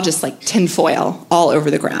 we saw just like tinfoil all over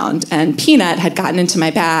the ground. And Peanut had gotten into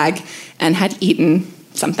my bag and had eaten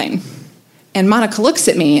something. And Monica looks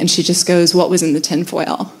at me and she just goes, "What was in the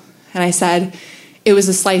tinfoil?" And I said, "It was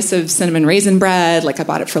a slice of cinnamon raisin bread. Like I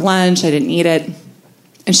bought it for lunch. I didn't eat it."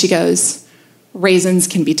 And she goes, "Raisins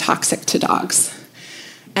can be toxic to dogs."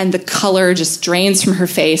 And the color just drains from her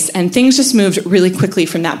face, and things just moved really quickly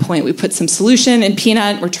from that point. We put some solution in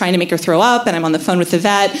Peanut. We're trying to make her throw up, and I'm on the phone with the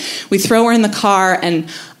vet. We throw her in the car, and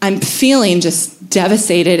I'm feeling just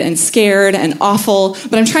devastated and scared and awful,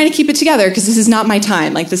 but I'm trying to keep it together because this is not my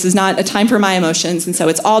time. Like, this is not a time for my emotions, and so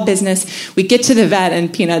it's all business. We get to the vet,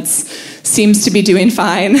 and Peanuts seems to be doing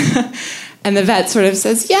fine. And the vet sort of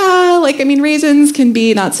says, "Yeah, raisins can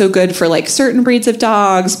be not so good for certain breeds of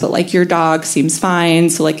dogs, but your dog seems fine.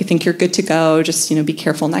 So I think you're good to go. Just, be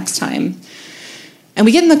careful next time." And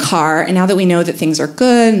we get in the car, and now that we know that things are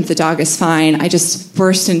good and the dog is fine, I just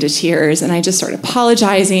burst into tears, and I just start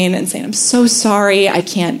apologizing and saying, "I'm so sorry. I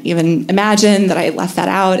can't even imagine that I left that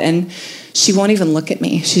out." And she won't even look at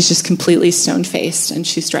me. She's just completely stone-faced, and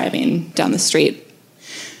she's driving down the street.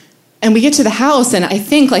 And we get to the house, and I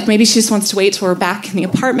think maybe she just wants to wait till we're back in the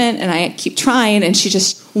apartment, and I keep trying, and she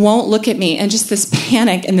just won't look at me. And just this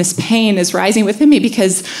panic and this pain is rising within me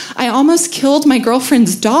because I almost killed my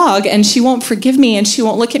girlfriend's dog, and she won't forgive me, and she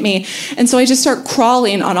won't look at me. And so I just start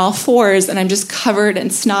crawling on all fours, and I'm just covered in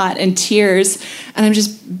snot and tears, and I'm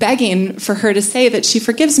just begging for her to say that she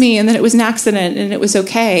forgives me and that it was an accident and it was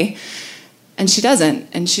okay. And she doesn't,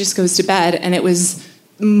 and she just goes to bed, and it was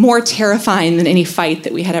more terrifying than any fight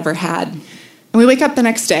that we had ever had. And we wake up the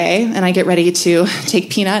next day, and I get ready to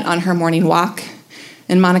take Peanut on her morning walk.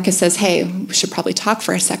 And Monica says, "Hey, we should probably talk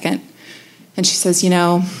for a second." And she says,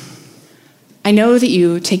 "I know that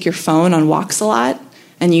you take your phone on walks a lot,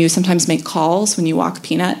 and you sometimes make calls when you walk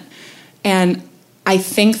Peanut. And I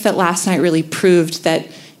think that last night really proved that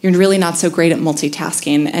you're really not so great at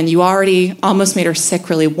multitasking, and you already almost made her sick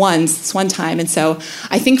really this one time. And so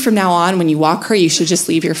I think from now on, when you walk her, you should just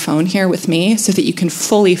leave your phone here with me so that you can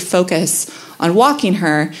fully focus on walking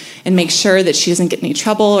her and make sure that she doesn't get in any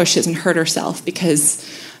trouble or she doesn't hurt herself because,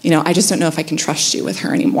 I just don't know if I can trust you with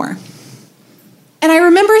her anymore." And I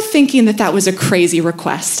remember thinking that that was a crazy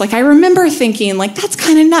request. I remember thinking, that's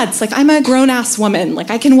kind of nuts. I'm a grown-ass woman.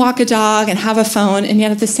 I can walk a dog and have a phone, and yet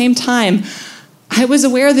at the same time, I was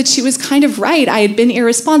aware that she was kind of right. I had been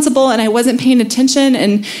irresponsible and I wasn't paying attention,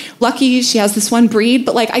 and lucky she has this one breed,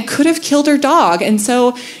 but I could have killed her dog, and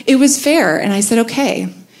so it was fair. And I said, "Okay."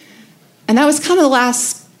 And that was kind of the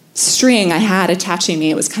last string I had attaching me.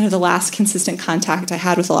 It was kind of the last consistent contact I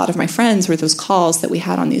had with a lot of my friends were those calls that we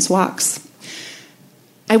had on these walks.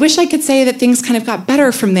 I wish I could say that things kind of got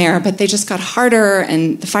better from there, but they just got harder,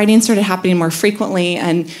 and the fighting started happening more frequently,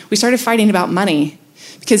 and we started fighting about money.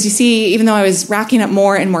 Because you see, even though I was racking up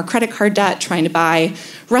more and more credit card debt, trying to buy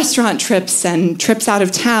restaurant trips and trips out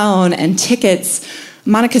of town and tickets,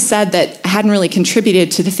 Monica said that I hadn't really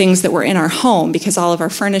contributed to the things that were in our home because all of our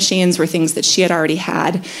furnishings were things that she had already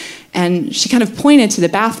had. And she kind of pointed to the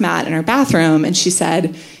bath mat in our bathroom, and she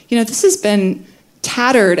said, "This has been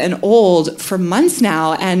tattered and old for months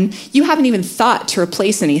now, and you haven't even thought to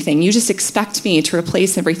replace anything. You just expect me to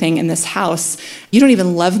replace everything in this house. You don't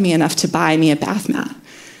even love me enough to buy me a bath mat."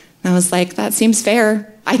 And I was like, "That seems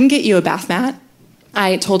fair. I can get you a bath mat."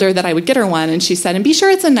 I told her that I would get her one, and she said, "And be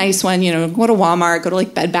sure it's a nice one, go to Walmart, go to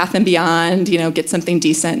Bed Bath & Beyond, get something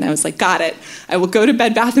decent." And I was like, "Got it. I will go to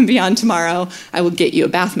Bed Bath & Beyond tomorrow. I will get you a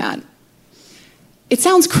bath mat." It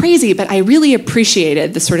sounds crazy, but I really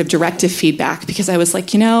appreciated the sort of directive feedback because I was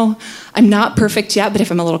like, I'm not perfect yet, but if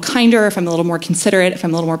I'm a little kinder, if I'm a little more considerate, if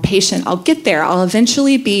I'm a little more patient, I'll get there. I'll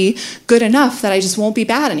eventually be good enough that I just won't be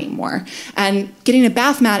bad anymore. And getting a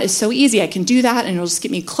bath mat is so easy. I can do that, and it'll just get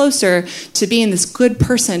me closer to being this good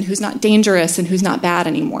person who's not dangerous and who's not bad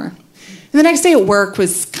anymore. And the next day at work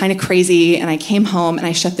was kind of crazy, and I came home and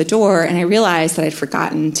I shut the door, and I realized that I'd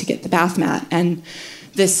forgotten to get the bath mat. And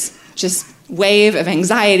this just wave of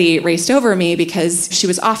anxiety raced over me because she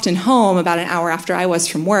was often home about an hour after I was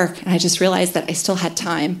from work, and I just realized that I still had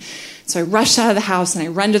time. So I rushed out of the house and I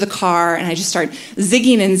run to the car and I just start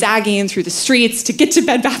zigging and zagging through the streets to get to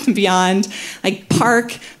Bed Bath & Beyond. I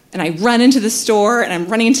park and I run into the store and I'm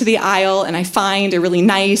running into the aisle and I find a really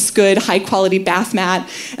nice, good, high-quality bath mat,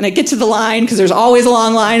 and I get to the line because there's always a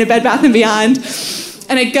long line at Bed Bath & Beyond.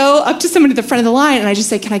 And I go up to someone at the front of the line and I just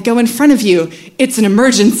say, "Can I go in front of you? It's an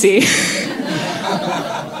emergency."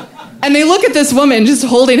 And they look at this woman just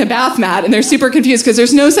holding a bath mat, and they're super confused because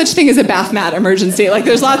there's no such thing as a bath mat emergency.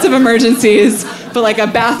 There's lots of emergencies, but like a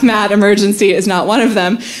bath mat emergency is not one of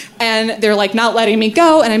them. And they're like not letting me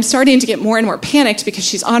go, and I'm starting to get more and more panicked because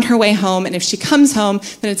she's on her way home, and if she comes home,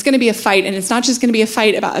 then it's going to be a fight, and it's not just going to be a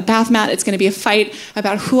fight about a bath mat, it's going to be a fight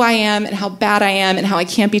about who I am and how bad I am and how I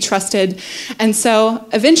can't be trusted. And so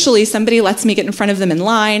eventually somebody lets me get in front of them in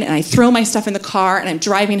line, and I throw my stuff in the car, and I'm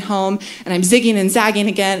driving home, and I'm zigging and zagging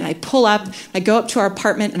again, and I pull up, I go up to our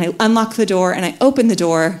apartment, and I unlock the door, and I open the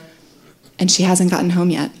door, and she hasn't gotten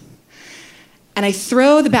home yet. And I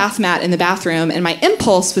throw the bath mat in the bathroom, and my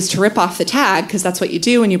impulse was to rip off the tag, because that's what you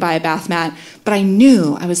do when you buy a bath mat. But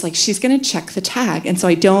I was like, she's going to check the tag, and so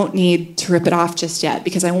I don't need to rip it off just yet,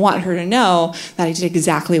 because I want her to know that I did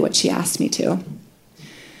exactly what she asked me to.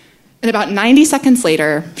 And about 90 seconds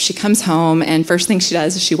later, she comes home, and first thing she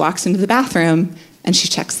does is she walks into the bathroom, and she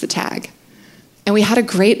checks the tag. And we had a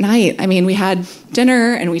great night. I mean, we had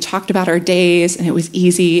dinner, and we talked about our days, and it was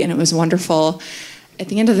easy, and it was wonderful. At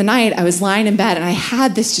the end of the night, I was lying in bed, and I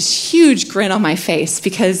had this just huge grin on my face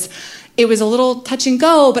because it was a little touch and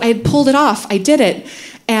go, but I had pulled it off. I did it.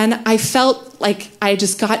 And I felt like I had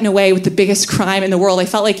just gotten away with the biggest crime in the world. I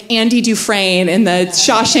felt like Andy Dufresne in the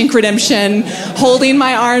Shawshank Redemption, holding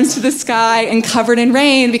my arms to the sky and covered in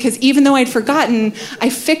rain, because even though I'd forgotten, I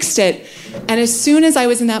fixed it. And as soon as I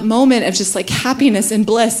was in that moment of just like happiness and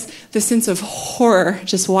bliss, the sense of horror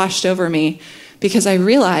just washed over me, because I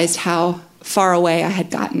realized how far away I had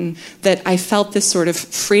gotten, that I felt this sort of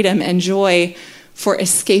freedom and joy for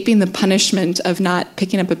escaping the punishment of not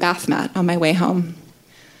picking up a bath mat on my way home.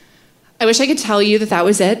 I wish I could tell you that that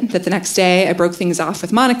was it, that the next day I broke things off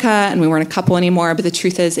with Monica and we weren't a couple anymore, but the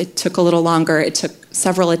truth is it took a little longer. It took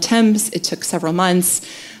several attempts, it took several months,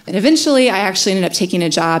 and eventually I actually ended up taking a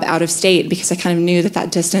job out of state because I kind of knew that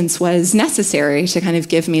that distance was necessary to kind of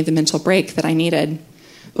give me the mental break that I needed.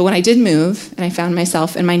 But when I did move, and I found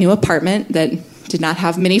myself in my new apartment that did not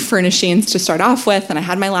have many furnishings to start off with, and I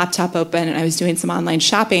had my laptop open, and I was doing some online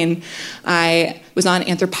shopping, I was on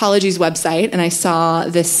Anthropologie's website, and I saw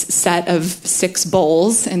this set of 6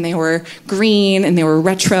 bowls, and they were green, and they were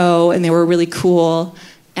retro, and they were really cool,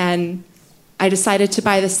 and I decided to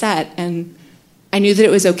buy the set, and I knew that it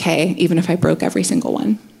was okay, even if I broke every single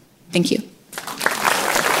one. Thank you.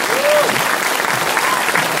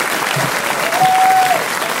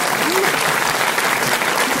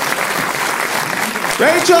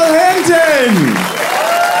 Rachel Hinton!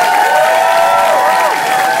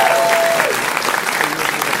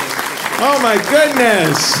 Oh my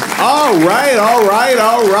goodness. All right.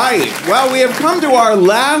 Well, we have come to our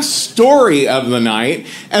last story of the night.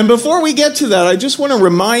 And before we get to that, I just want to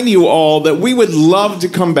remind you all that we would love to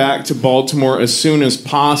come back to Baltimore as soon as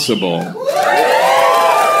possible.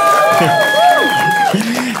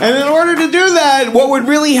 And in order to do that, what would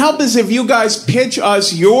really help is if you guys pitch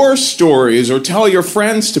us your stories or tell your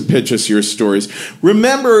friends to pitch us your stories.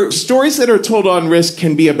 Remember, stories that are told on Risk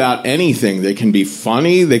can be about anything. They can be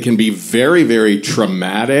funny. They can be very, very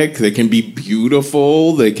traumatic. They can be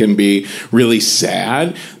beautiful. They can be really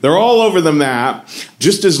sad. They're all over the map,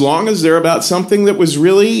 just as long as they're about something that was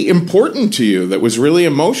really important to you, that was really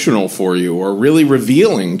emotional for you or really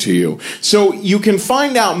revealing to you. So you can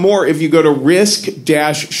find out more if you go to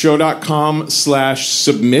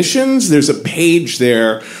risk-show.com/submissions. There's a page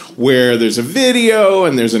there where there's a video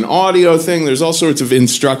and there's an audio thing. There's all sorts of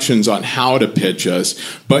instructions on how to pitch us.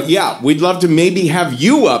 But yeah, we'd love to maybe have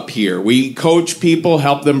you up here. We coach people,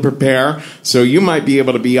 help them prepare. So you might be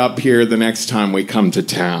able to be up here the next time we come to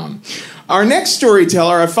town. Our next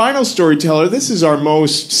storyteller, our final storyteller, this is our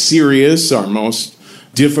most serious, our most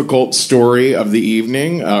difficult story of the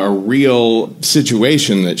evening, a real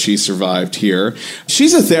situation that she survived here.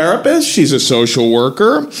 She's a therapist. She's a social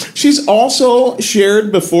worker. She's also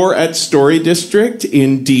shared before at Story District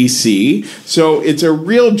in D.C., so it's a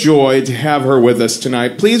real joy to have her with us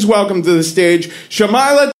tonight. Please welcome to the stage,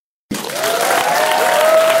 Shamila.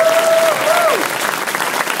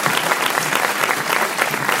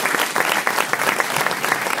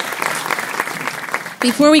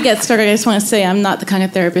 Before we get started, I just want to say I'm not the kind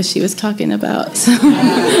of therapist she was talking about. So.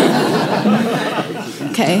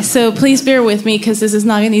 Okay, so please bear with me because this is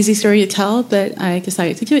not an easy story to tell, but I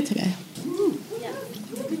decided to do it today.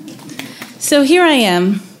 So here I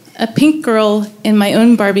am, a pink girl in my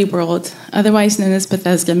own Barbie world, otherwise known as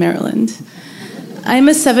Bethesda, Maryland. I'm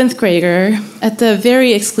a 7th grader at the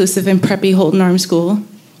very exclusive and preppy Holton Arms School,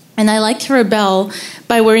 and I like to rebel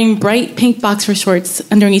by wearing bright pink boxer shorts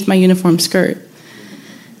underneath my uniform skirt.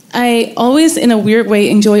 I always, in a weird way,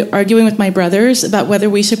 enjoy arguing with my brothers about whether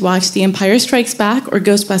we should watch The Empire Strikes Back or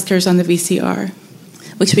Ghostbusters on the VCR,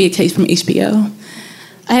 which we take from HBO.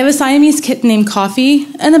 I have a Siamese kitten named Coffee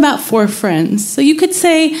and about 4 friends. So you could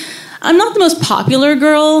say I'm not the most popular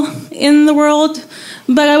girl in the world,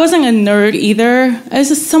 but I wasn't a nerd either. I was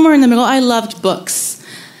just somewhere in the middle. I loved books.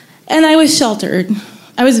 And I was sheltered.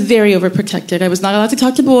 I was very overprotected. I was not allowed to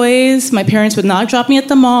talk to boys. My parents would not drop me at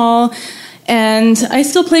the mall. And I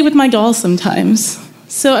still played with my dolls sometimes.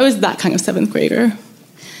 So I was that kind of 7th grader.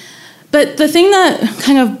 But the thing that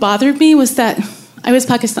kind of bothered me was that I was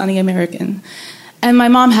Pakistani American. And my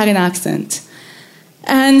mom had an accent.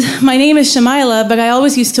 And my name is Shamila, but I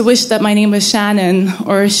always used to wish that my name was Shannon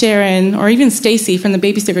or Sharon or even Stacy from the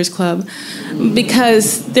Babysitters Club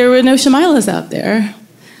because there were no Shamilas out there.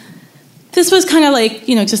 This was kind of like,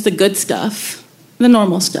 just the good stuff, the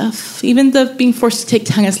normal stuff. Even the being forced to take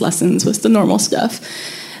tennis lessons was the normal stuff.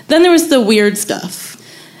 Then there was the weird stuff.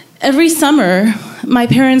 Every summer, my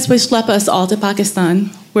parents would schlep us all to Pakistan,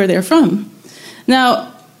 where they're from.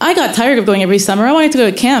 Now, I got tired of going every summer. I wanted to go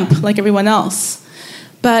to camp like everyone else.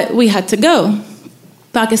 But we had to go.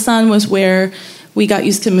 Pakistan was where we got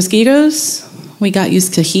used to mosquitoes. We got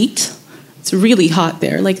used to heat. It's really hot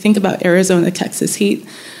there. Like, think about Arizona, Texas heat.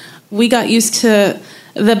 We got used to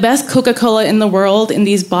the best Coca-Cola in the world in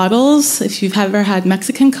these bottles. If you've ever had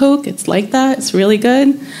Mexican Coke, it's like that. It's really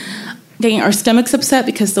good. Getting our stomachs upset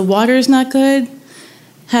because the water is not good.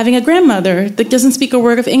 Having a grandmother that doesn't speak a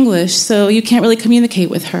word of English, so you can't really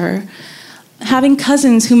communicate with her. Having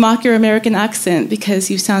cousins who mock your American accent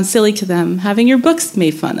because you sound silly to them. Having your books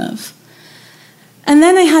made fun of. And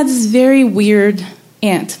then I had this very weird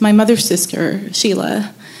aunt, my mother's sister,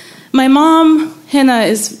 Sheila. My mom, Hannah,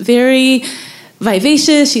 is very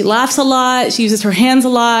vivacious. She laughs a lot. She uses her hands a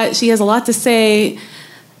lot. She has a lot to say.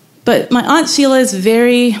 But my aunt Sheila is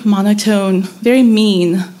very monotone, very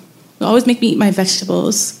mean. Will always make me eat my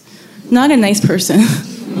vegetables. Not a nice person.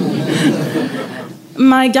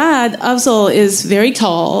 My dad, Afzal, is very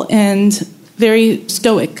tall and very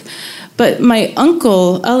stoic. But my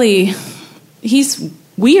uncle, Ali, he's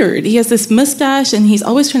weird. He has this mustache, and he's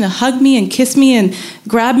always trying to hug me and kiss me and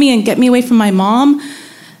grab me and get me away from my mom.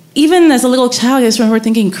 Even as a little child, I just remember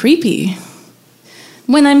thinking, creepy.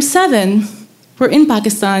 When I'm 7, we're in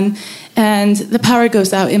Pakistan, and the power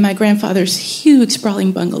goes out in my grandfather's huge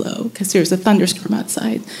sprawling bungalow because there's a thunderstorm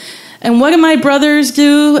outside. And what do my brothers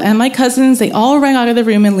do and my cousins? They all run out of the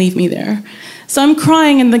room and leave me there. So I'm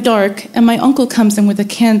crying in the dark, and my uncle comes in with a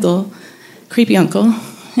candle, creepy uncle.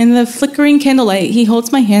 In the flickering candlelight, he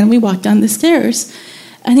holds my hand, and we walk down the stairs.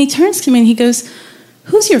 And he turns to me and he goes,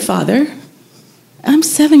 "Who's your father?" I'm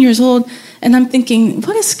 7 years old, and I'm thinking,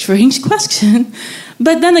 what a strange question.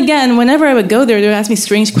 But then again, whenever I would go there, they would ask me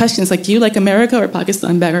strange questions, like, do you like America or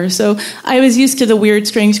Pakistan better? So I was used to the weird,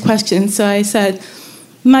 strange questions. So I said,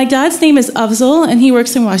 my dad's name is Afzal, and he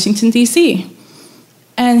works in Washington, D.C.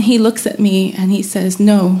 And he looks at me, and he says,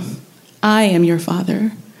 no, I am your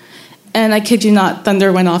father. And I kid you not,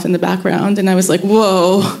 thunder went off in the background, and I was like,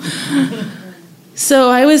 whoa.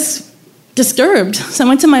 So I was disturbed. So I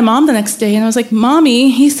went to my mom the next day, and I was like,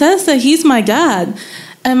 Mommy, he says that he's my dad.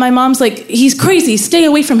 And my mom's like, he's crazy. Stay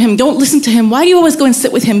away from him. Don't listen to him. Why do you always go and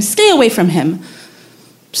sit with him? Stay away from him.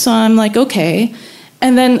 So I'm like, okay.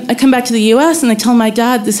 And then I come back to the U.S., and I tell my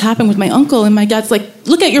dad this happened with my uncle, and my dad's like,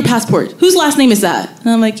 look at your passport. Whose last name is that? And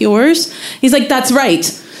I'm like, yours? He's like, that's right.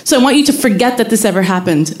 So I want you to forget that this ever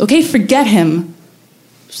happened. Okay, forget him.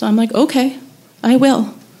 So I'm like, okay, I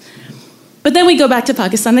will. But then we go back to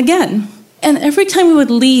Pakistan again. And every time we would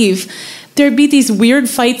leave, there'd be these weird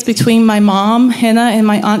fights between my mom, Hannah, and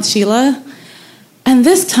my aunt Sheila. And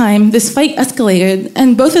this time, this fight escalated,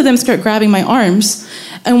 and both of them start grabbing my arms.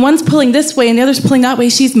 And one's pulling this way, and the other's pulling that way.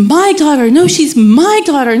 She's my daughter. No, she's my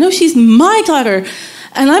daughter. No, she's my daughter.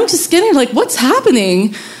 And I'm just getting like, what's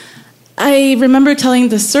happening? I remember telling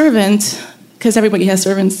the servant, because everybody has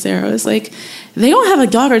servants there, I was like, they don't have a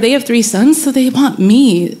daughter, they have 3 sons, so they want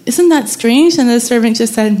me. Isn't that strange? And the servant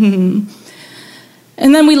just said,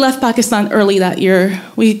 And then we left Pakistan early that year.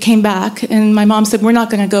 We came back, and my mom said, we're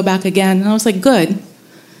not going to go back again. And I was like, good.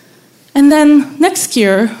 And then next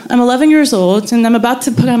year, I'm 11 years old, and I'm about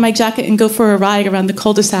to put on my jacket and go for a ride around the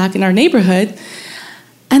cul-de-sac in our neighborhood.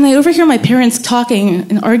 And I overhear my parents talking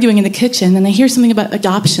and arguing in the kitchen, and I hear something about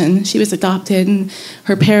adoption. She was adopted, and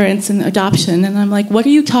her parents, and adoption. And I'm like, what are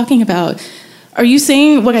you talking about? Are you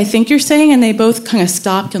saying what I think you're saying? And they both kind of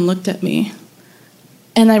stopped and looked at me.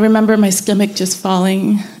 And I remember my stomach just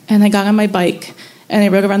falling, and I got on my bike, and I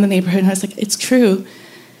rode around the neighborhood, and I was like, it's true.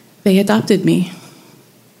 They adopted me.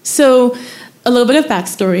 So a little bit of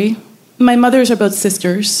backstory. My mothers are both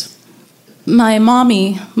sisters. My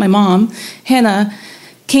mom, Hannah,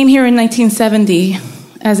 came here in 1970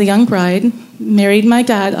 as a young bride, married my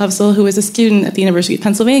dad, Afzal, who was a student at the University of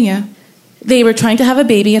Pennsylvania. They were trying to have a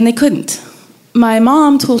baby, and they couldn't. my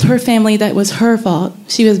mom told her family that it was her fault.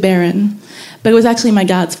 She was barren. But it was actually my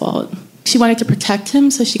dad's fault. She wanted to protect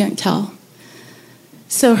him, so she didn't tell.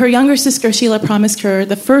 So her younger sister, Sheila, promised her,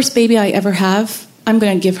 the first baby I ever have, I'm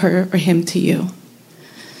going to give her or him to you.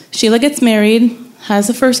 Sheila gets married, has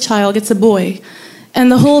the first child, gets a boy.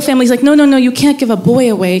 And the whole family's like, no, you can't give a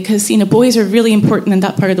boy away because, boys are really important in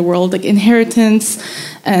that part of the world, like inheritance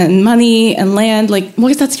and money and land. Like,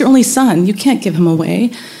 well, that's your only son. You can't give him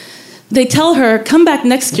away. They tell her, come back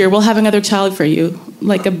next year, we'll have another child for you,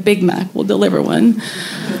 like a Big Mac, we'll deliver one.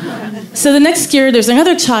 So the next year, there's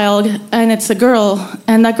another child, and it's a girl,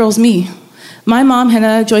 and that girl's me. My mom,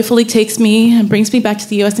 Hannah, joyfully takes me and brings me back to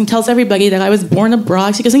the U.S. and tells everybody that I was born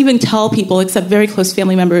abroad. She doesn't even tell people, except very close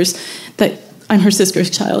family members, that I'm her sister's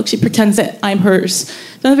child. She pretends that I'm hers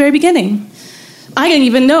from the very beginning. I didn't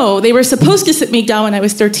even know. They were supposed to sit me down when I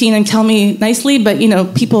was 13 and tell me nicely, but,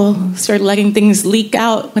 people started letting things leak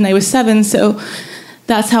out when I was 7, so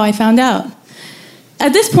that's how I found out.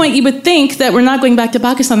 At this point, you would think that we're not going back to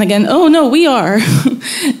Pakistan again. Oh, no, we are.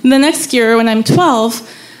 The next year, when I'm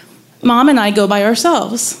 12, Mom and I go by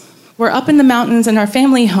ourselves. We're up in the mountains in our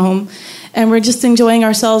family home, and we're just enjoying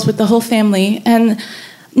ourselves with the whole family. And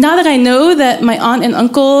now that I know that my aunt and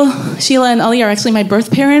uncle, Sheila and Ali, are actually my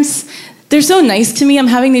birth parents, they're so nice to me. I'm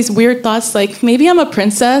having these weird thoughts like, maybe I'm a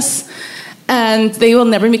princess, and they will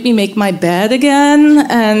never make my bed again,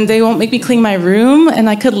 and they won't make me clean my room, and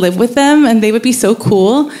I could live with them, and they would be so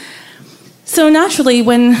cool. So naturally,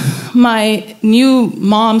 when my new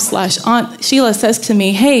mom/aunt Sheila says to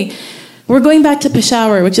me, hey, we're going back to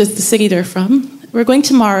Peshawar, which is the city they're from. We're going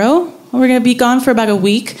tomorrow. We're going to be gone for about a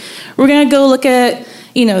week. We're going to go look at,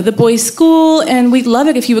 the boys' school, and we'd love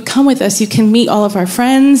it if you would come with us. You can meet all of our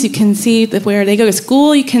friends. You can see where they go to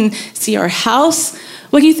school. You can see our house.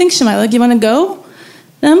 What do you think, Shamila? Do you want to go?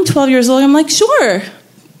 And I'm 12 years old. I'm like, sure.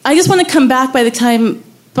 I just want to come back by the time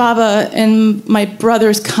Baba and my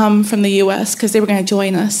brothers come from the U.S. because they were going to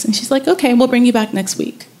join us. And she's like, okay, we'll bring you back next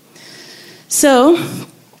week. So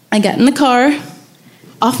I get in the car.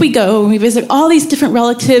 Off we go. We visit all these different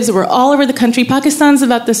relatives. We're all over the country. Pakistan's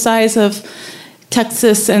about the size of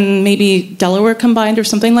Texas and maybe Delaware combined or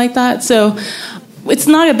something like that. So it's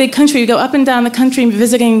not a big country. We go up and down the country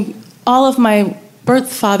visiting all of my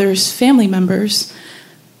birth father's family members.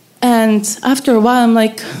 And after a while, I'm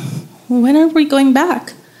like, when are we going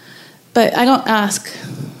back? But I don't ask.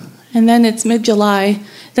 And then it's mid-July.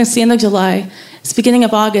 Then it's the end of July. It's beginning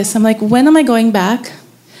of August. I'm like, when am I going back?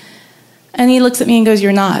 And he looks at me and goes,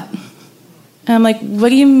 you're not. And I'm like, what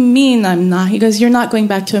do you mean I'm not? He goes, you're not going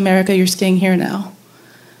back to America. You're staying here now.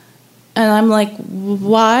 And I'm like,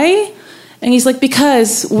 why? And he's like,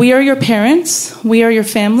 because we are your parents, we are your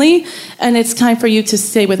family, and it's time for you to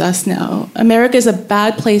stay with us now. America is a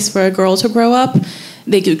bad place for a girl to grow up.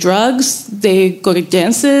 They do drugs, they go to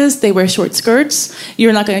dances, they wear short skirts.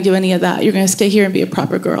 You're not going to do any of that. You're going to stay here and be a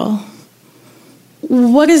proper girl.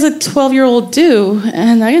 What does a 12-year-old do?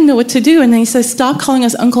 And I didn't know what to do. And then he says, stop calling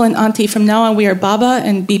us uncle and auntie. From now on, we are Baba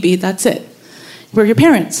and Bibi. That's it. We're your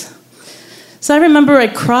parents. So I remember I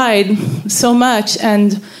cried so much,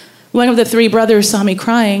 and one of the 3 brothers saw me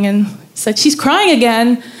crying and said, she's crying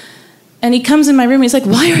again. And he comes in my room and he's like,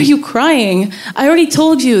 why are you crying? I already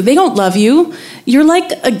told you, they don't love you. You're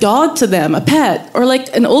like a dog to them, a pet, or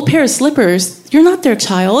like an old pair of slippers. You're not their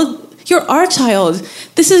child. You're our child.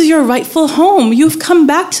 This is your rightful home. You've come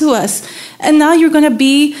back to us. And now you're going to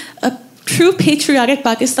be a true patriotic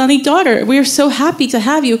Pakistani daughter. We are so happy to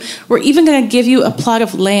have you. We're even going to give you a plot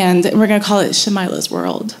of land, and we're going to call it Shamila's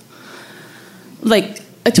World. Like,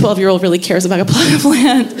 a 12-year-old really cares about a plot of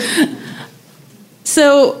land.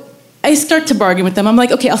 So I start to bargain with them. I'm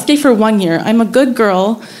like, okay, I'll stay for 1 year. I'm a good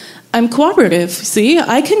girl. I'm cooperative. See,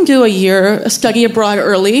 I can do a year, study abroad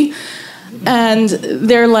early. And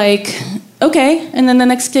they're like, okay. And then the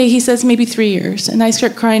next day he says, maybe 3 years. And I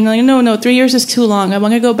start crying, like, no, 3 years is too long. I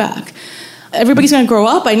want to go back. Everybody's going to grow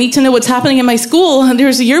up. I need to know what's happening in my school. And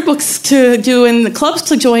there's yearbooks to do and the clubs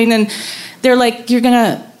to join. And they're like, you're going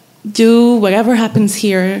to do whatever happens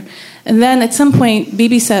here. And then at some point,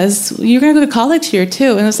 Bibi says, you're going to go to college here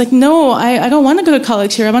too. And I was like, no, I don't want to go to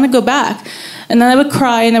college here. I want to go back. And then I would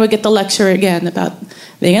cry and I would get the lecture again about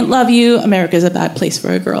they didn't love you. America's a bad place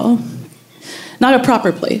for a girl. Not a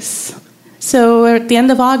proper place. So at the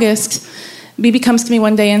end of August, Bibi comes to me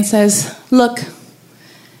one day and says, look,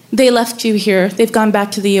 they left you here. They've gone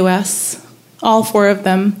back to the U.S., all 4 of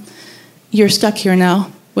them. You're stuck here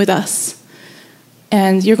now with us.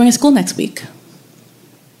 And you're going to school next week.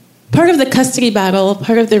 Part of the custody battle,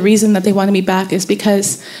 part of the reason that they wanted me back is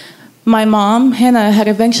because my mom, Hannah, had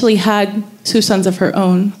eventually had 2 sons of her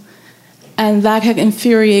own. And that had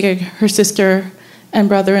infuriated her sister and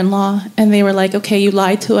brother-in-law. And they were like, okay, you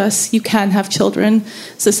lied to us. You can't have children.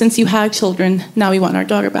 So since you had children, now we want our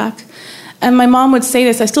daughter back. And my mom would say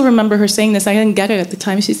this. I still remember her saying this. I didn't get it at the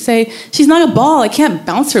time. She'd say, she's not a ball. I can't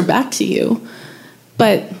bounce her back to you.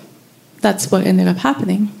 But that's what ended up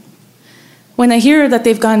happening. When I hear that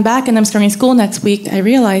they've gone back and I'm starting school next week, I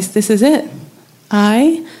realize this is it.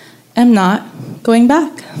 I am not going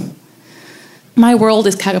back. My world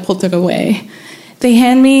is catapulted away. They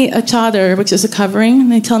hand me a chadar, which is a covering,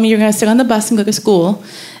 and they tell me you're going to sit on the bus and go to school,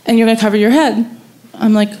 and you're going to cover your head.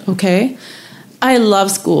 I'm like, okay. I love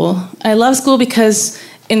school. I love school because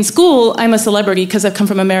in school, I'm a celebrity because I've come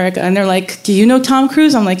from America. And they're like, do you know Tom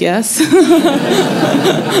Cruise? I'm like, yes.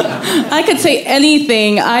 I could say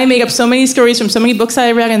anything. I made up so many stories from so many books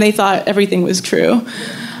I read, and they thought everything was true.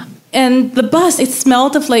 And the bus, it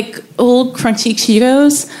smelled of like old crunchy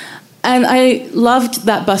Cheetos. And I loved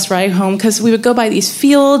that bus ride home because we would go by these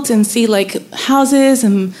fields and see like houses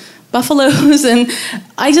and buffaloes, and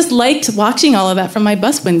I just liked watching all of that from my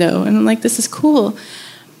bus window, and I'm like, this is cool.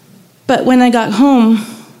 But when I got home,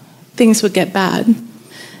 things would get bad.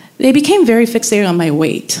 They became very fixated on my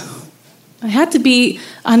weight. I had to be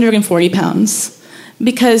 140 pounds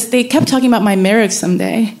because they kept talking about my marriage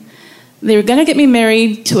someday. They were going to get me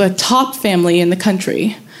married to a top family in the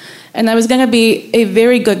country, and I was going to be a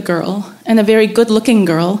very good girl and a very good-looking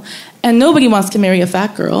girl, and nobody wants to marry a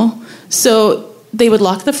fat girl. So they would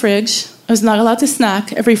lock the fridge. I was not allowed to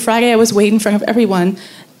snack. Every Friday I was weighed in front of everyone.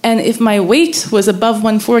 And if my weight was above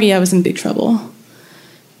 140, I was in big trouble.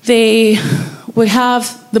 They would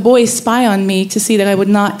have the boys spy on me to see that I would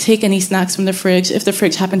not take any snacks from the fridge if the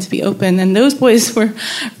fridge happened to be open. And those boys were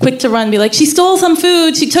quick to run and be like, she stole some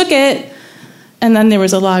food, she took it. And then there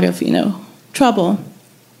was a lot of, trouble.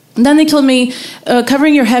 And then they told me,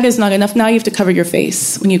 covering your head is not enough. Now you have to cover your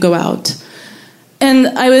face when you go out. And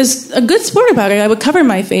I was a good sport about it. I would cover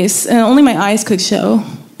my face, and only my eyes could show,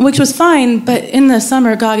 which was fine. But in the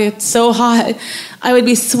summer, God, it's so hot. I would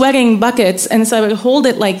be sweating buckets, and so I would hold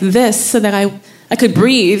it like this so that I could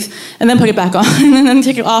breathe, and then put it back on, and then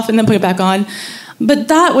take it off, and then put it back on. But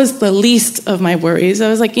that was the least of my worries. I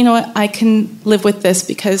was like, you know what, I can live with this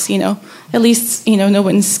because, at least, no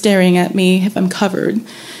one's staring at me if I'm covered.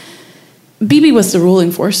 Bibi was the rule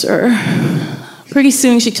enforcer. Pretty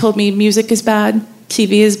soon she told me music is bad,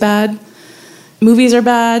 TV is bad, movies are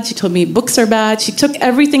bad. She told me books are bad. She took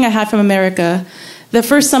everything I had from America. The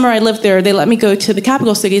first summer I lived there, they let me go to the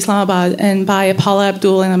capital city, Islamabad, and buy a Paula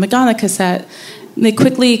Abdul and a Madonna cassette. They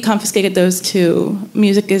quickly confiscated those too.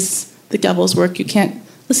 Music is the devil's work. You can't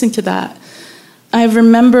listen to that. I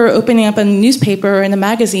remember opening up a newspaper and a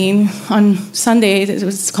magazine on Sunday. It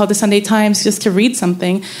was called the Sunday Times, just to read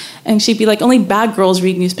something. And she'd be like, only bad girls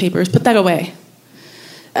read newspapers. Put that away.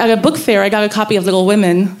 At a book fair, I got a copy of Little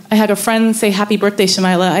Women. I had a friend say, happy birthday,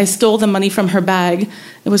 Shamila. I stole the money from her bag.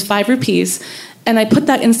 It was 5 rupees. And I put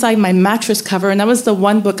that inside my mattress cover, and that was the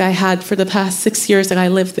one book I had for the past 6 years that I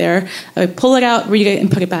lived there. I would pull it out, read it,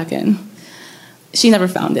 and put it back in. She never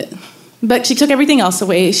found it. But she took everything else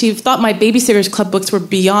away. She thought my Babysitter's Club books were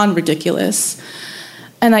beyond ridiculous.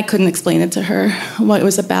 And I couldn't explain it to her, what it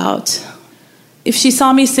was about. If she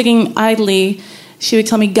saw me sitting idly, she would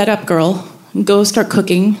tell me, get up, girl. Go start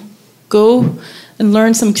cooking. Go and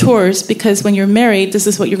learn some chores, because when you're married, this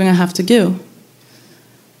is what you're going to have to do.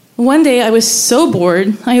 One day, I was so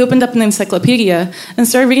bored, I opened up an encyclopedia and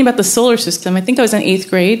started reading about the solar system. I think I was in 8th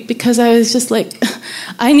grade, because I was just like,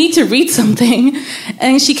 I need to read something.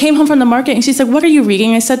 And she came home from the market and she said, what are you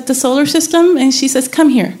reading? I said, the solar system. And she says, come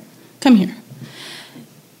here. Come here.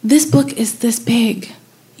 This book is this big.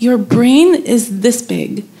 Your brain is this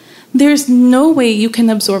big. There's no way you can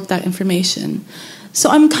absorb that information. So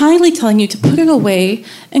I'm kindly telling you to put it away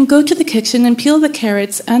and go to the kitchen and peel the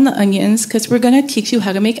carrots and the onions, because we're going to teach you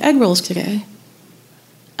how to make egg rolls today.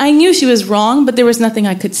 I knew she was wrong, but there was nothing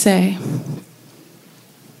I could say.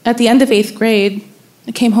 At the end of 8th grade,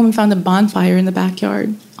 I came home and found a bonfire in the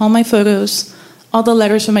backyard. All my photos, all the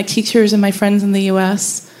letters from my teachers and my friends in the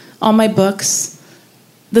U.S., all my books,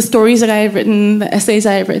 the stories that I had written, the essays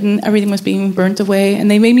I had written, everything was being burnt away, and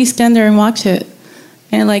they made me stand there and watch it.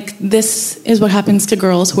 And this is what happens to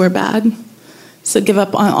girls who are bad. So give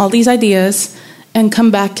up on all these ideas and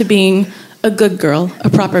come back to being a good girl, a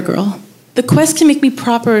proper girl. The quest to make me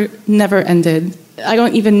proper never ended. I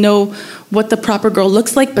don't even know what the proper girl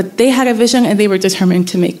looks like, but they had a vision and they were determined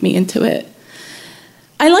to make me into it.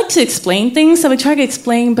 I like to explain things, so I try to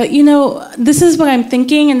explain, but this is what I'm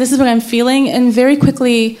thinking and this is what I'm feeling, and very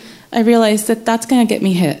quickly I realized that that's going to get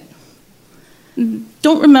me hit.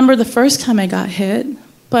 Don't remember the first time I got hit,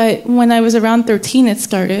 but when I was around 13 it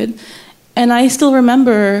started, And I still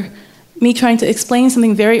remember me trying to explain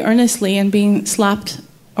something very earnestly and being slapped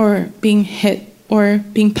or being hit or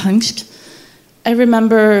being punched. I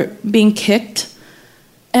remember being kicked.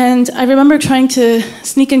 And I remember trying to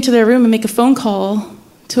sneak into their room and make a phone call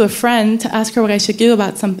to a friend to ask her what I should do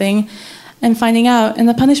about something and finding out. And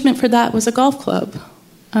the punishment for that was a golf club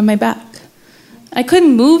on my back. I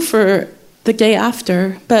couldn't move for the day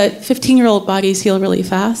after, but 15-year-old bodies heal really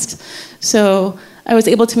fast. So I was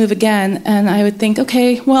able to move again, and I would think,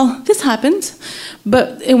 okay, well, this happened,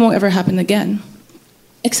 but it won't ever happen again.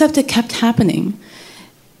 Except it kept happening.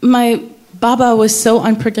 My Baba was so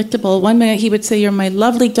unpredictable. One minute he would say, "You're my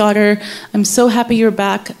lovely daughter. I'm so happy you're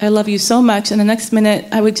back. I love you so much." And the next minute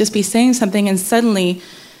I would just be saying something and suddenly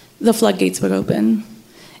the floodgates would open.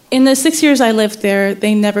 In the 6 years I lived there,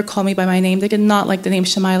 they never called me by my name. They did not like the name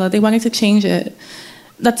Shamila. They wanted to change it.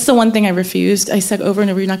 That's the one thing I refused. I said over and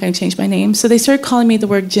over, "You're not going to change my name." So they started calling me the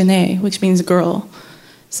word Janae, which means girl.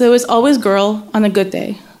 So it was always girl on a good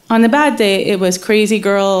day. On a bad day, it was crazy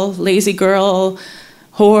girl, lazy girl,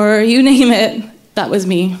 whore, you name it. That was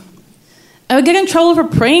me. I would get in trouble for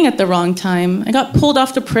praying at the wrong time. I got pulled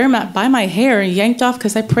off the prayer mat by my hair and yanked off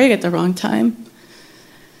because I prayed at the wrong time.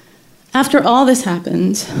 After all this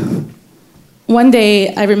happened, one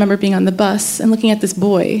day I remember being on the bus and looking at this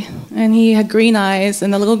boy, and he had green eyes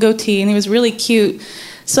and a little goatee, and he was really cute.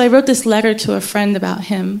 So I wrote this letter to a friend about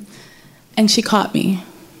him, and she caught me,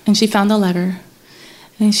 and she found the letter.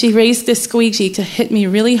 And she raised this squeegee to hit me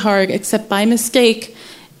really hard, except by mistake,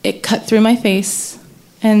 it cut through my face,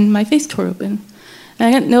 and my face tore open. And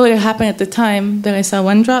I didn't know what had happened at the time, but I saw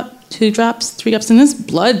 1 drop, 2 drops, 3 drops, and this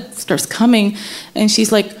blood starts coming. And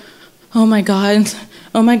she's like, "Oh my God,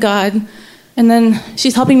 oh my God." And then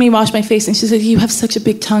she's helping me wash my face, and she said, "You have such a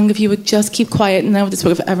big tongue. If you would just keep quiet, none of this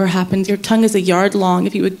would have ever happened. Your tongue is a yard long.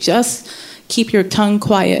 If you would just keep your tongue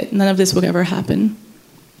quiet, none of this would ever happen."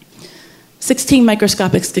 16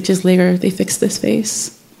 microscopic stitches later, they fixed this face.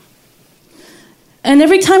 And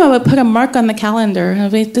every time I would put a mark on the calendar, and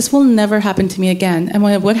I'd be like, "This will never happen to me again." And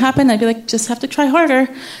when it would happen, I'd be like, "Just have to try harder.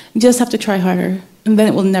 Just have to try harder. And then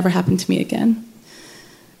it will never happen to me again."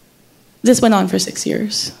 This went on for 6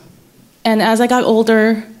 years. And as I got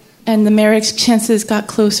older and the marriage chances got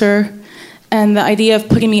closer and the idea of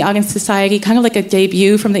putting me out in society, kind of like a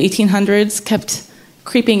debut from the 1800s, kept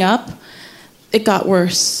creeping up, it got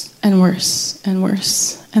worse and worse and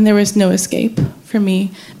worse. And there was no escape for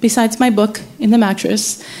me besides my book in the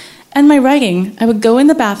mattress and my writing. I would go in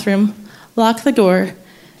the bathroom, lock the door.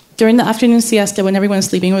 During the afternoon siesta when everyone was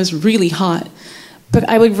sleeping, it was really hot. But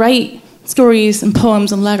I would write stories and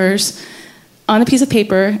poems and letters on a piece of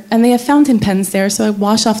paper, and they have fountain pens there, so I'd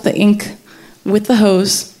wash off the ink with the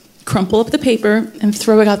hose, crumple up the paper, and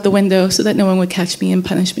throw it out the window so that no one would catch me and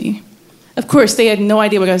punish me. Of course, they had no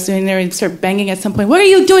idea what I was doing there. They'd start banging at some point. "What are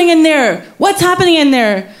you doing in there? What's happening in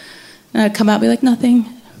there?" And I'd come out and be like, "Nothing.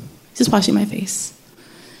 Just washing my face."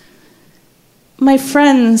 My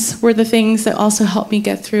friends were the things that also helped me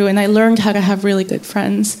get through, and I learned how to have really good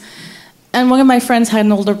friends. And one of my friends had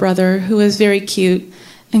an older brother who was very cute,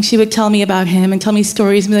 and she would tell me about him and tell me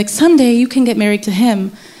stories and be like, "Someday you can get married to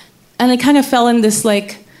him." And I kind of fell in this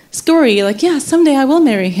story, yeah, someday I will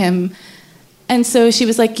marry him. And so she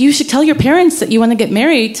was like, "You should tell your parents that you want to get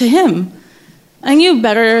married to him." I knew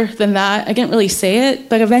better than that. I didn't really say it,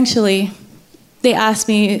 but eventually they asked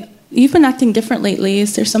me, "You've been acting different lately.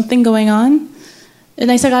 Is there something going on?" And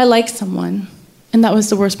I said, "I like someone." And that was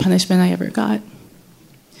the worst punishment I ever got.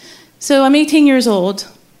 So I'm 18 years old.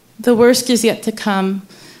 The worst is yet to come.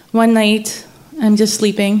 One night, I'm just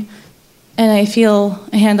sleeping, and I feel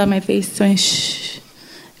a hand on my face, so I shh.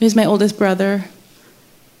 It was my oldest brother.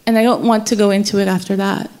 And I don't want to go into it after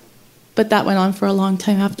that, but that went on for a long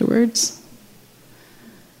time afterwards.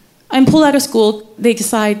 I'm pulled out of school. They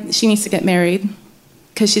decide she needs to get married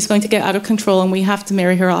because she's going to get out of control, and we have to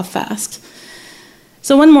marry her off fast.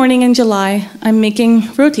 So one morning in July, I'm making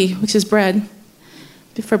roti, which is bread,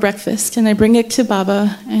 for breakfast, and I bring it to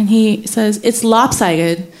Baba, and he says, "It's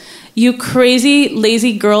lopsided. You crazy,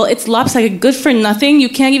 lazy girl. It's lopsided. Good for nothing. You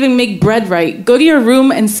can't even make bread right. Go to your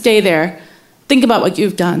room and stay there. Think about what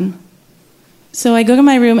you've done." So I go to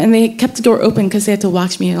my room, and they kept the door open because they had to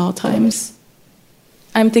watch me at all times.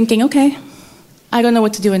 I'm thinking, okay, I don't know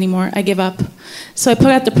what to do anymore. I give up. So I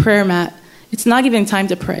put out the prayer mat. It's not even time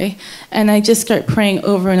to pray. And I just start praying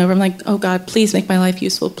over and over. I'm like, "Oh God, please make my life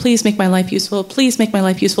useful. Please make my life useful. Please make my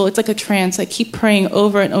life useful." It's like a trance. I keep praying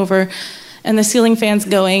over and over. And the ceiling fan's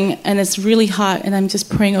going, and it's really hot. And I'm just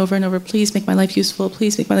praying over and over, "Please make my life useful.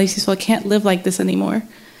 Please make my life useful. I can't live like this anymore."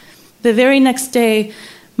 The very next day,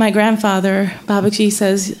 my grandfather, Babaji,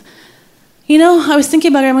 says, I was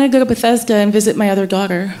thinking about it. I'm going to go to Bethesda and visit my other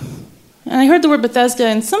daughter. And I heard the word Bethesda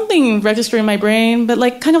and something registered in my brain,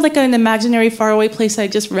 but kind of like an imaginary faraway place I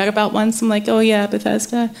just read about once. I'm like, oh yeah,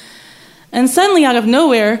 Bethesda. And suddenly out of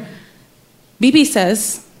nowhere, BB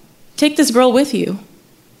says, take this girl with you.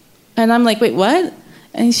 And I'm like, wait, what?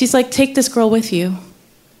 And she's like, take this girl with you.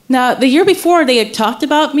 Now, the year before, they had talked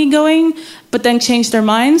about me going, but then changed their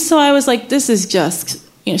minds. So I was like, this is just,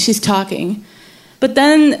 she's talking. But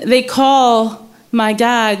then they call my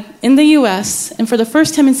dad in the U.S., and for the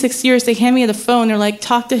first time in 6 years, they hand me the phone. They're like,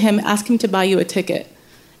 talk to him, ask him to buy you a ticket.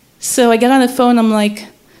 So I get on the phone, I'm like,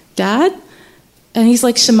 Dad? And he's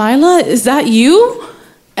like, Shamila, is that you?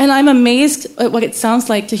 And I'm amazed at what it sounds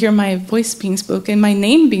like to hear my voice being spoken, my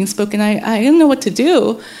name being spoken. I didn't know what to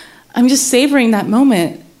do. I'm just savoring that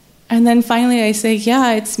moment. And then finally I say,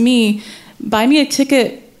 yeah, it's me. Buy me a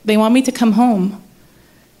ticket. They want me to come home.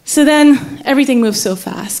 So then everything moves so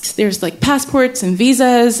fast. There's passports and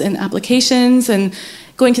visas and applications and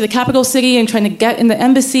going to the capital city and trying to get in the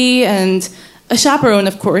embassy and a chaperone,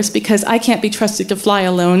 of course, because I can't be trusted to fly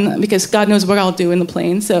alone because God knows what I'll do in the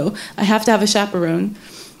plane. So I have to have a chaperone.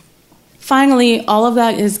 Finally, all of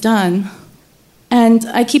that is done. And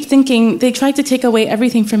I keep thinking, they tried to take away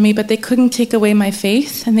everything from me, but they couldn't take away my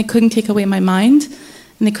faith, and they couldn't take away my mind,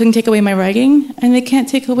 and they couldn't take away my writing, and they can't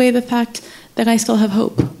take away the fact that I still have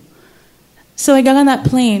hope. So I got on that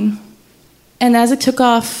plane, and as it took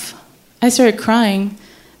off, I started crying,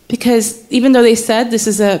 because even though they said this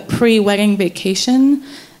is a pre-wedding vacation,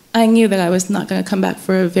 I knew that I was not going to come back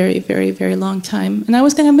for a very, very, very long time, and I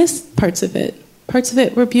was going to miss parts of it. Parts of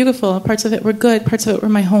it were beautiful, parts of it were good, parts of it were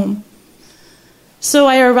my home. So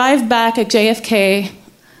I arrived back at JFK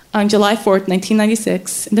on July 4th,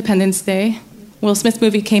 1996, Independence Day. Will Smith's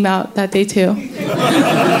movie came out that day too.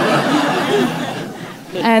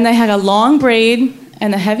 And I had a long braid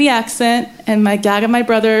and a heavy accent, and my dad and my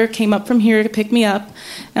brother came up from here to pick me up.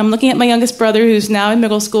 And I'm looking at my youngest brother, who's now in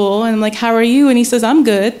middle school, and I'm like, how are you? And he says, I'm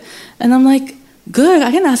good. And I'm like, good?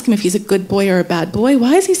 I didn't ask him if he's a good boy or a bad boy.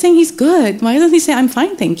 Why is he saying he's good? Why doesn't he say, I'm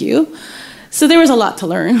fine, thank you? So there was a lot to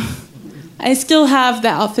learn. I still have the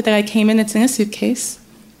outfit that I came in. It's in a suitcase.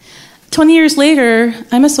 20 years later,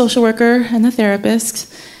 I'm a social worker and a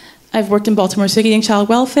therapist. I've worked in Baltimore City in child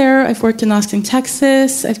welfare. I've worked in Austin,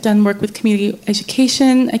 Texas. I've done work with community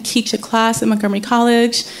education. I teach a class at Montgomery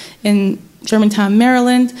College in Germantown,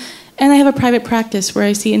 Maryland. And I have a private practice where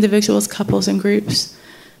I see individuals, couples, and groups.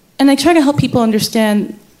 And I try to help people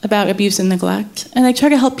understand about abuse and neglect. And I try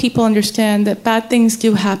to help people understand that bad things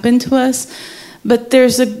do happen to us, but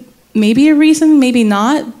there's maybe a reason, maybe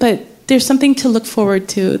not, but there's something to look forward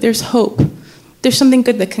to. There's hope. There's something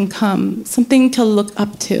good that can come, something to look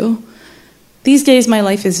up to. These days, my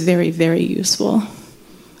life is very, very useful.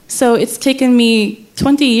 So it's taken me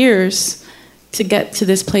 20 years to get to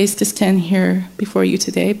this place, to stand here before you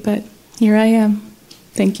today, but here I am.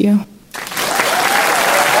 Thank you.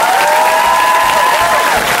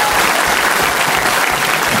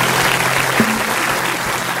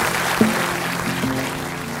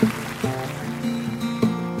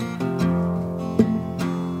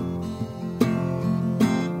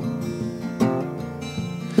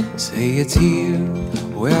 Say it's here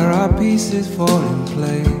where our pieces fall in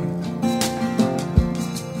place.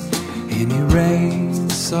 Any rain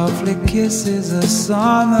softly kisses us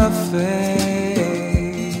on the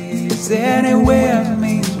face. Anywhere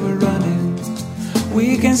means we're running.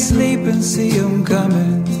 We can sleep and see them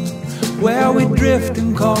coming. Where we drift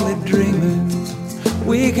and call it dreaming.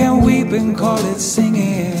 We can weep and call it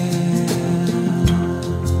singing.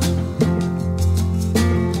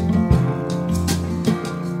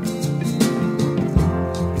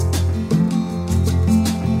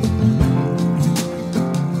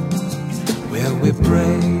 We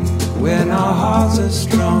pray when our hearts are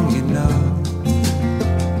strong enough.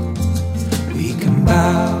 We can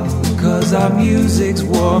bow cause our music's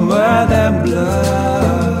warmer than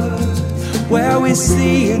blood. Where we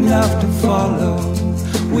see enough to follow.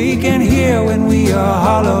 We can hear when we are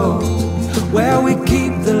hollow. Where we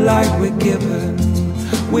keep the light we're given.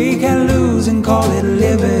 We can lose and call it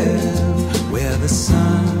living. Where the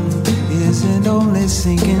sun isn't only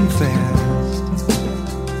sinking fast.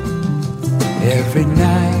 Every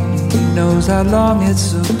night knows how long it's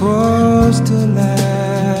supposed to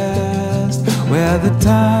last. Where the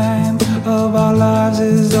time of our lives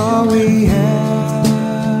is all we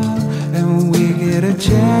have. And we get a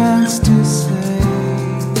chance to say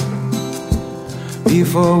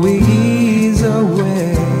before we ease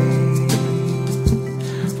away.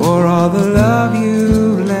 For all the love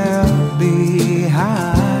you left behind,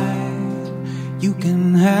 you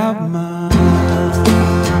can have mine.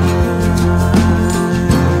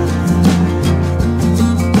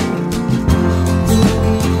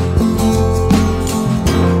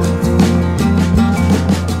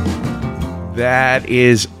 That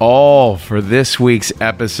is all for this week's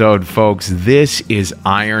episode, folks. This is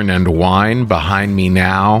Iron and Wine behind me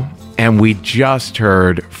now, and we just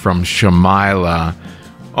heard from Shamila.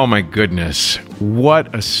 Oh my goodness,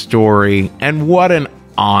 what a story and what an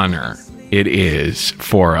honor it is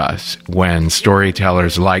for us when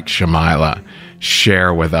storytellers like Shamila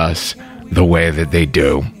share with us the way that they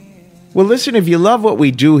do. Well, listen, if you love what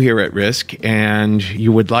we do here at Risk and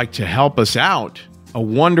you would like to help us out, a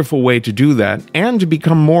wonderful way to do that and to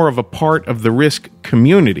become more of a part of the Risk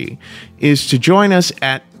community is to join us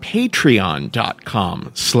at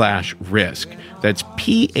patreon.com/risk. That's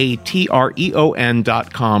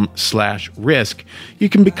patreon.com/risk. You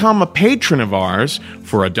can become a patron of ours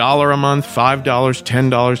for $1 a month, $5,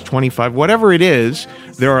 $10, $25, whatever it is.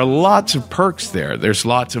 There are lots of perks there. There's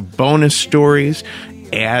lots of bonus stories,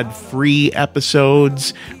 ad-free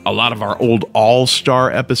episodes. A lot of our old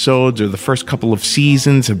all-star episodes or the first couple of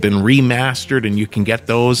seasons have been remastered, and you can get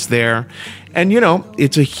those there. And, you know,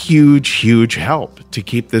 it's a huge, huge help to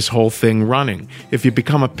keep this whole thing running if you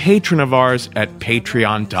become a patron of ours at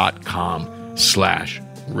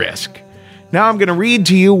patreon.com/risk. Now I'm going to read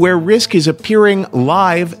to you where Risk is appearing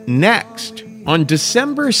live next. On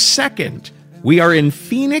December 2nd, we are in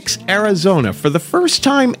Phoenix, Arizona for the first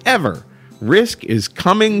time ever. Risk is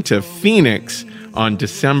coming to Phoenix on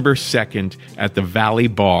December 2nd at the Valley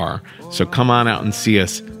Bar. So come on out and see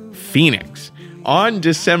us, Phoenix. On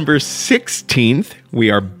December 16th, we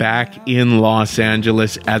are back in Los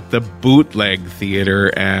Angeles at the Bootleg Theater,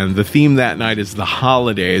 and the theme that night is the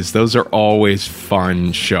holidays. Those are always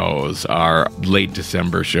fun shows, our late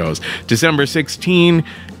December shows. December 16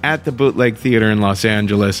 at the Bootleg Theater in Los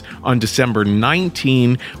Angeles. On December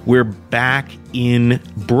 19, we're back in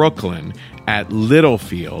Brooklyn at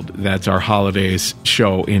Littlefield. That's our holidays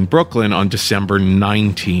show in Brooklyn on December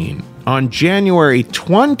 19. On January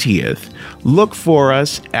 20th, look for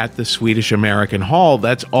us at the Swedish American Hall.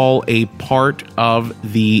 That's all a part of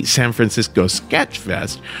the San Francisco Sketch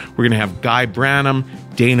Fest. We're going to have Guy Branum,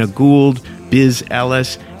 Dana Gould, Biz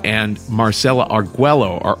Ellis, and Marcela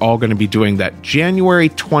Arguello are all going to be doing that January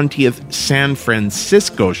 20th San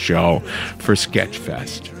Francisco show for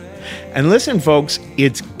Sketchfest. And listen, folks,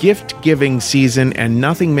 it's gift-giving season, and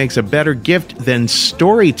nothing makes a better gift than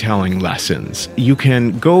storytelling lessons. You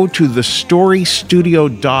can go to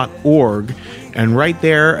thestorystudio.org, and right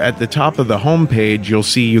there at the top of the homepage, you'll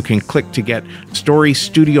see you can click to get Story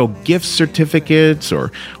Studio gift certificates or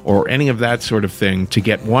any of that sort of thing to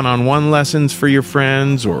get one-on-one lessons for your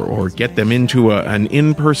friends or get them into an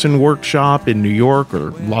in-person workshop in New York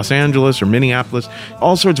or Los Angeles or Minneapolis.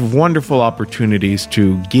 All sorts of wonderful opportunities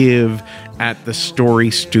to give at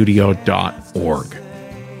thestorystudio.org.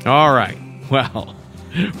 All right, well,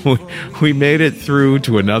 we made it through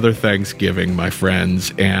to another Thanksgiving, my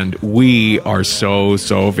friends, and we are so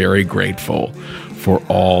very grateful for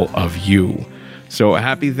all of you. So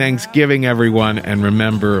happy Thanksgiving, everyone, and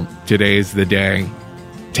remember, today's the day.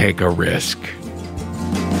 Take a risk.